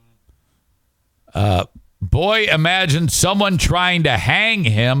 boy, imagine someone trying to hang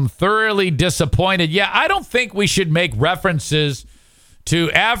him, thoroughly disappointed. Yeah, I don't think we should make references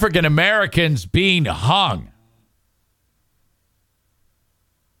to African Americans being hung.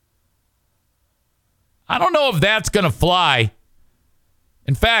 I don't know if that's going to fly.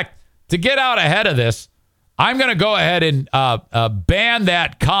 In fact, to get out ahead of this, I'm going to go ahead and ban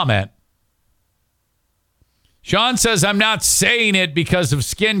that comment. Sean says, I'm not saying it because of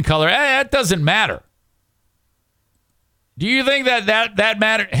skin color. That doesn't matter. Do you think that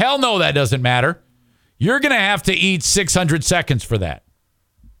matters? Hell no, that doesn't matter. You're going to have to eat 600 seconds for that.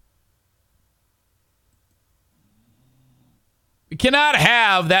 You cannot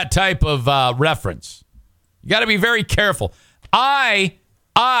have that type of reference. You got to be very careful. I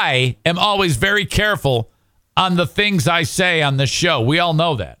am always very careful on the things I say on this show. We all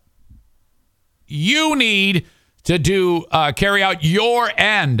know that. You need to carry out your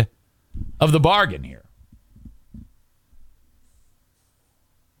end of the bargain here.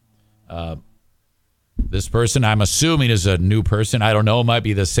 This person, I'm assuming, is a new person. I don't know. It might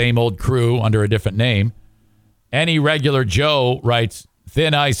be the same old crew under a different name. Any regular Joe writes,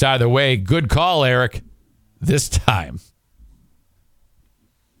 thin ice either way. Good call, Eric. This time.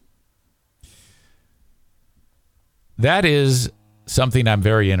 That is something I'm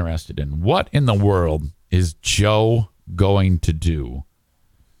very interested in. What in the world is Joe going to do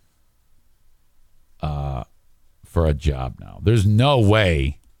for a job now? There's no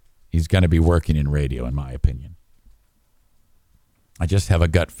way he's going to be working in radio, in my opinion. I just have a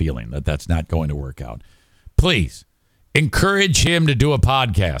gut feeling that that's not going to work out. Please, encourage him to do a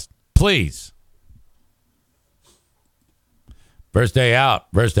podcast. Please. First day out.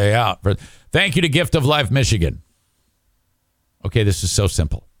 Thank you to Gift of Life Michigan. Okay, this is so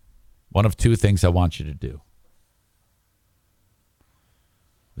simple. One of two things I want you to do.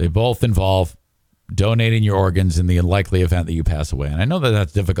 They both involve donating your organs in the unlikely event that you pass away. And I know that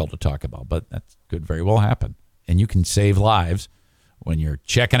that's difficult to talk about, but that could very well happen. And you can save lives when you're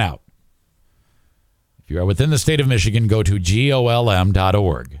checking out. If you are within the state of Michigan, go to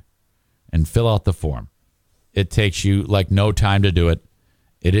golm.org and fill out the form. It takes you like no time to do it.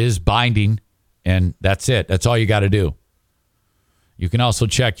 It is binding, and that's it. That's all you got to do. You can also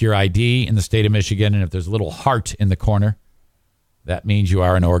check your ID in the state of Michigan, and if there's a little heart in the corner, that means you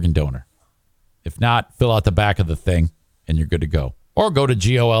are an organ donor. If not, fill out the back of the thing, and you're good to go. Or go to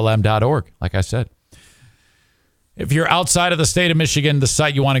golm.org, like I said. If you're outside of the state of Michigan, the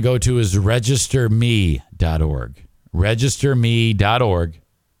site you want to go to is registerme.org. Registerme.org.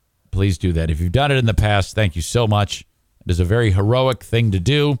 Please do that. If you've done it in the past, thank you so much. It is a very heroic thing to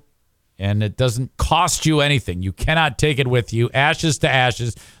do, and it doesn't cost you anything. You cannot take it with you. Ashes to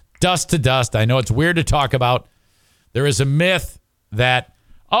ashes, dust to dust. I know it's weird to talk about. There is a myth that,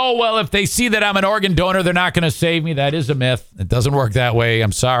 oh, well, if they see that I'm an organ donor, they're not going to save me. That is a myth. It doesn't work that way.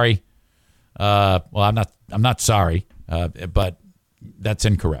 I'm sorry. Well, I'm not sorry, but that's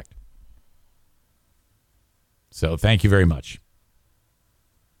incorrect. So thank you very much.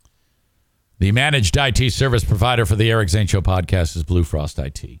 The managed IT service provider for the Eric Zane Show podcast is Blue Frost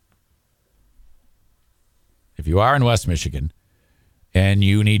IT. If you are in West Michigan and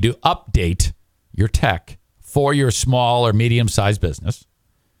you need to update your tech for your small or medium-sized business,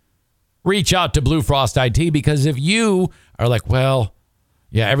 reach out to Blue Frost IT, because if you are like, well,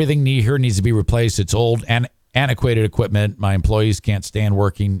 yeah, everything here needs to be replaced. It's old and antiquated equipment. My employees can't stand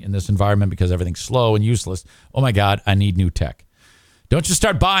working in this environment because everything's slow and useless. Oh my God, I need new tech. Don't just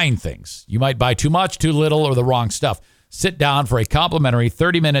start buying things. You might buy too much, too little, or the wrong stuff. Sit down for a complimentary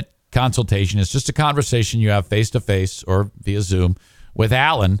 30-minute consultation. It's just a conversation you have face-to-face or via Zoom with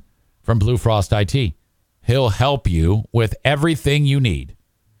Alan from Blue Frost IT. He'll help you with everything you need.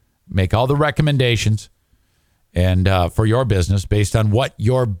 Make all the recommendations and for your business based on what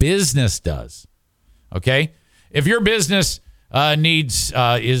your business does. Okay? If your business needs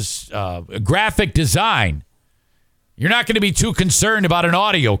graphic design, you're not going to be too concerned about an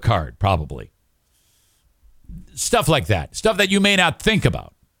audio card, probably. Stuff like that. Stuff that you may not think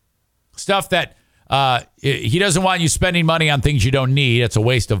about. Stuff that he doesn't want you spending money on things you don't need. It's a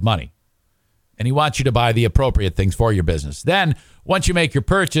waste of money. And he wants you to buy the appropriate things for your business. Then, once you make your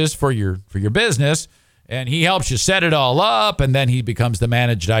purchase for your business, and he helps you set it all up, and then he becomes the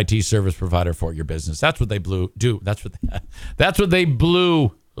managed IT service provider for your business. That's what they do. That's what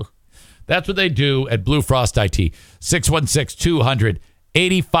they do at Blue Frost IT.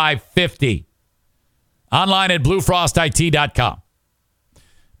 616-200-8550. Online at bluefrostit.com.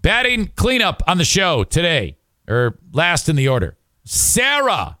 Batting cleanup on the show today, or last in the order.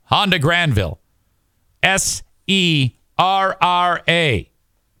 Sarah, Honda Granville. SERRA.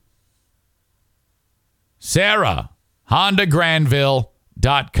 Sarah,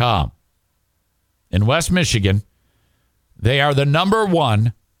 HondaGranville.com. In West Michigan, they are the number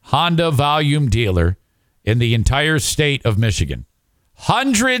one Honda volume dealer in the entire state of Michigan.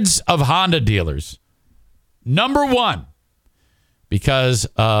 Hundreds of Honda dealers. Number one, because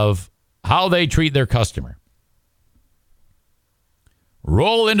of how they treat their customer.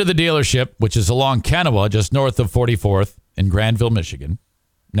 Roll into the dealership, which is along Kennewa, just north of 44th in Granville, Michigan,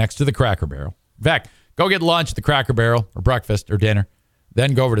 next to the Cracker Barrel. In fact, go get lunch at the Cracker Barrel or breakfast or dinner,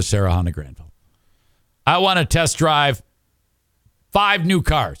 then go over to Sarah Honda Granville. I want to test drive 5 new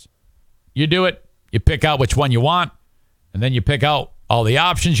cars. You do it. You pick out which one you want, and then you pick out all the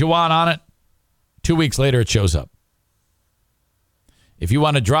options you want on it. 2 weeks later, it shows up. If you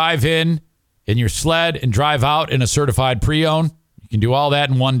want to drive in your sled and drive out in a certified pre-owned, you can do all that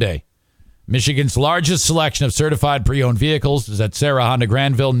in one day. Michigan's largest selection of certified pre-owned vehicles is at Sarah Honda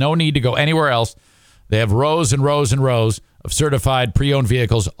Granville. No need to go anywhere else. They have rows and rows and rows of certified pre-owned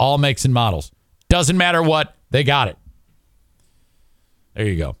vehicles, all makes and models. Doesn't matter what, they got it. There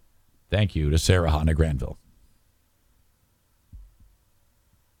you go. Thank you to Sarah Honda Granville.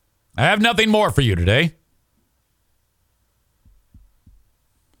 I have nothing more for you today.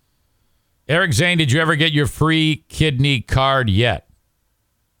 Eric Zane, did you ever get your free kidney card yet?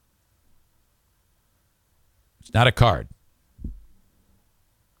 It's not a card.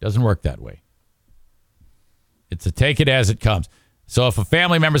 Doesn't work that way. It's a take it as it comes. So if a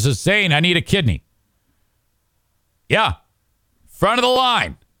family member says, Zane, I need a kidney. Yeah. Front of the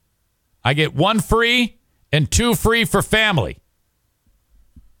line. I get 1 free and 2 free for family.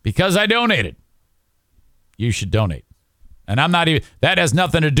 Because I donated. You should donate. And I'm not even, that has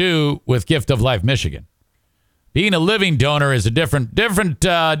nothing to do with Gift of Life Michigan. Being a living donor is a different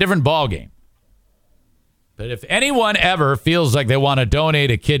ball game. But if anyone ever feels like they want to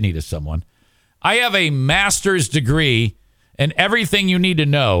donate a kidney to someone, I have a master's degree in everything you need to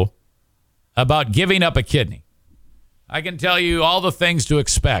know about giving up a kidney. I can tell you all the things to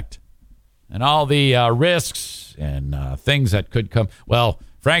expect and all the risks and things that could come. Well,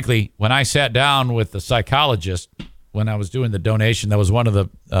 frankly, when I sat down with the psychologist when I was doing the donation, that was one of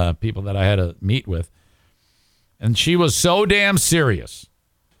the people that I had to meet with. And she was so damn serious.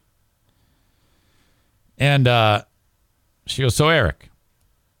 And she goes, so Eric,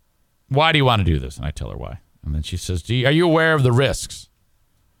 why do you want to do this? And I tell her why. And then she says, are you aware of the risks?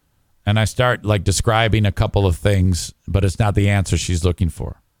 And I start like describing a couple of things, but it's not the answer she's looking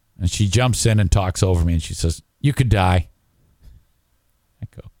for. And she jumps in and talks over me and she says, you could die. I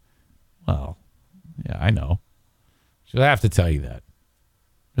go, well, yeah, I know. She goes, I have to tell you that.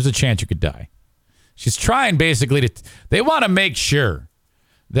 There's a chance you could die. She's trying basically they want to make sure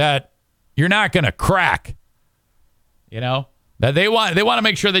that you're not going to crack. You know, that they want to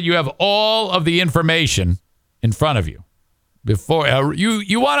make sure that you have all of the information in front of you before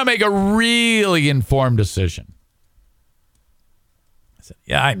you want to make a really informed decision. I said,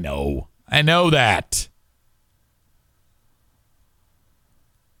 yeah, I know that.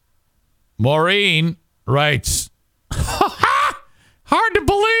 Maureen writes, hard to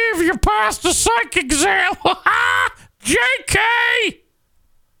believe you passed the psych exam. JK.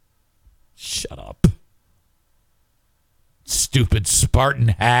 Shut up. stupid Spartan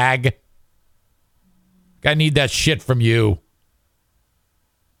hag. I need that shit from you.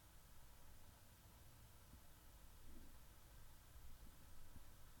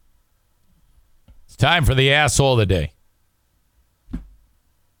 It's time for the asshole of the day.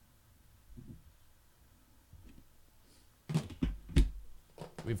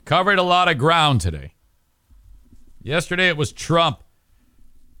 We've covered a lot of ground today. Yesterday it was Trump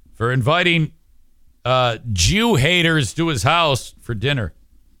for inviting Jew haters to his house for dinner.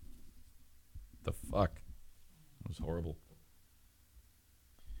 The fuck? That was horrible.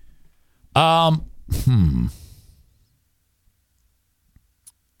 I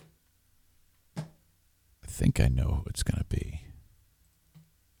think I know who it's going to be.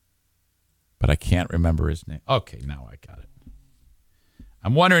 But I can't remember his name. Okay, now I got it.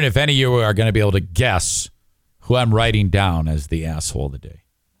 I'm wondering if any of you are going to be able to guess who I'm writing down as the asshole of the day.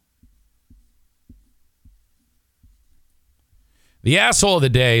 The asshole of the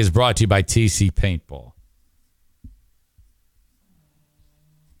day is brought to you by TC Paintball.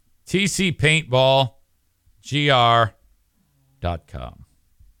 TCPaintballGR.com.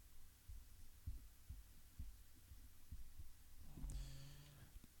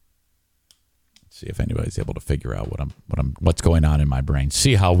 See if anybody's able to figure out what's going on in my brain.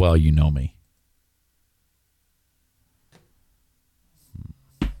 See how well you know me.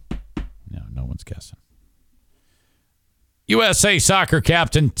 No one's guessing. USA soccer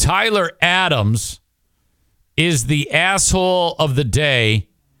captain Tyler Adams is the asshole of the day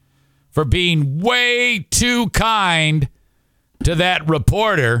for being way too kind to that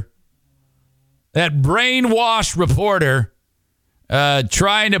reporter, that brainwashed reporter,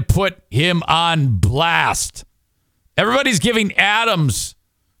 trying to put him on blast. Everybody's giving Adams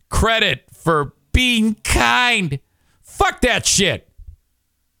credit for being kind. Fuck that shit.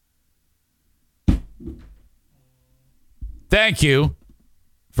 Thank you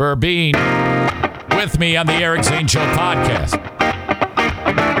for being with me on the Eric Zane Show Podcast.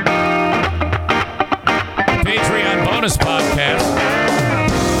 The Patreon bonus podcast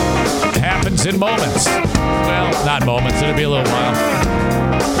happens in moments. Well, not moments. It'll be a little while.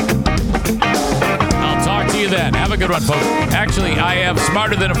 I'll talk to you then. Have a good one, folks. Actually, I have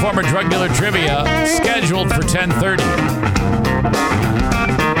Smarter Than a Former Drug Dealer trivia scheduled for 10:30.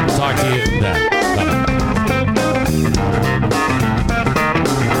 I'll talk to you then.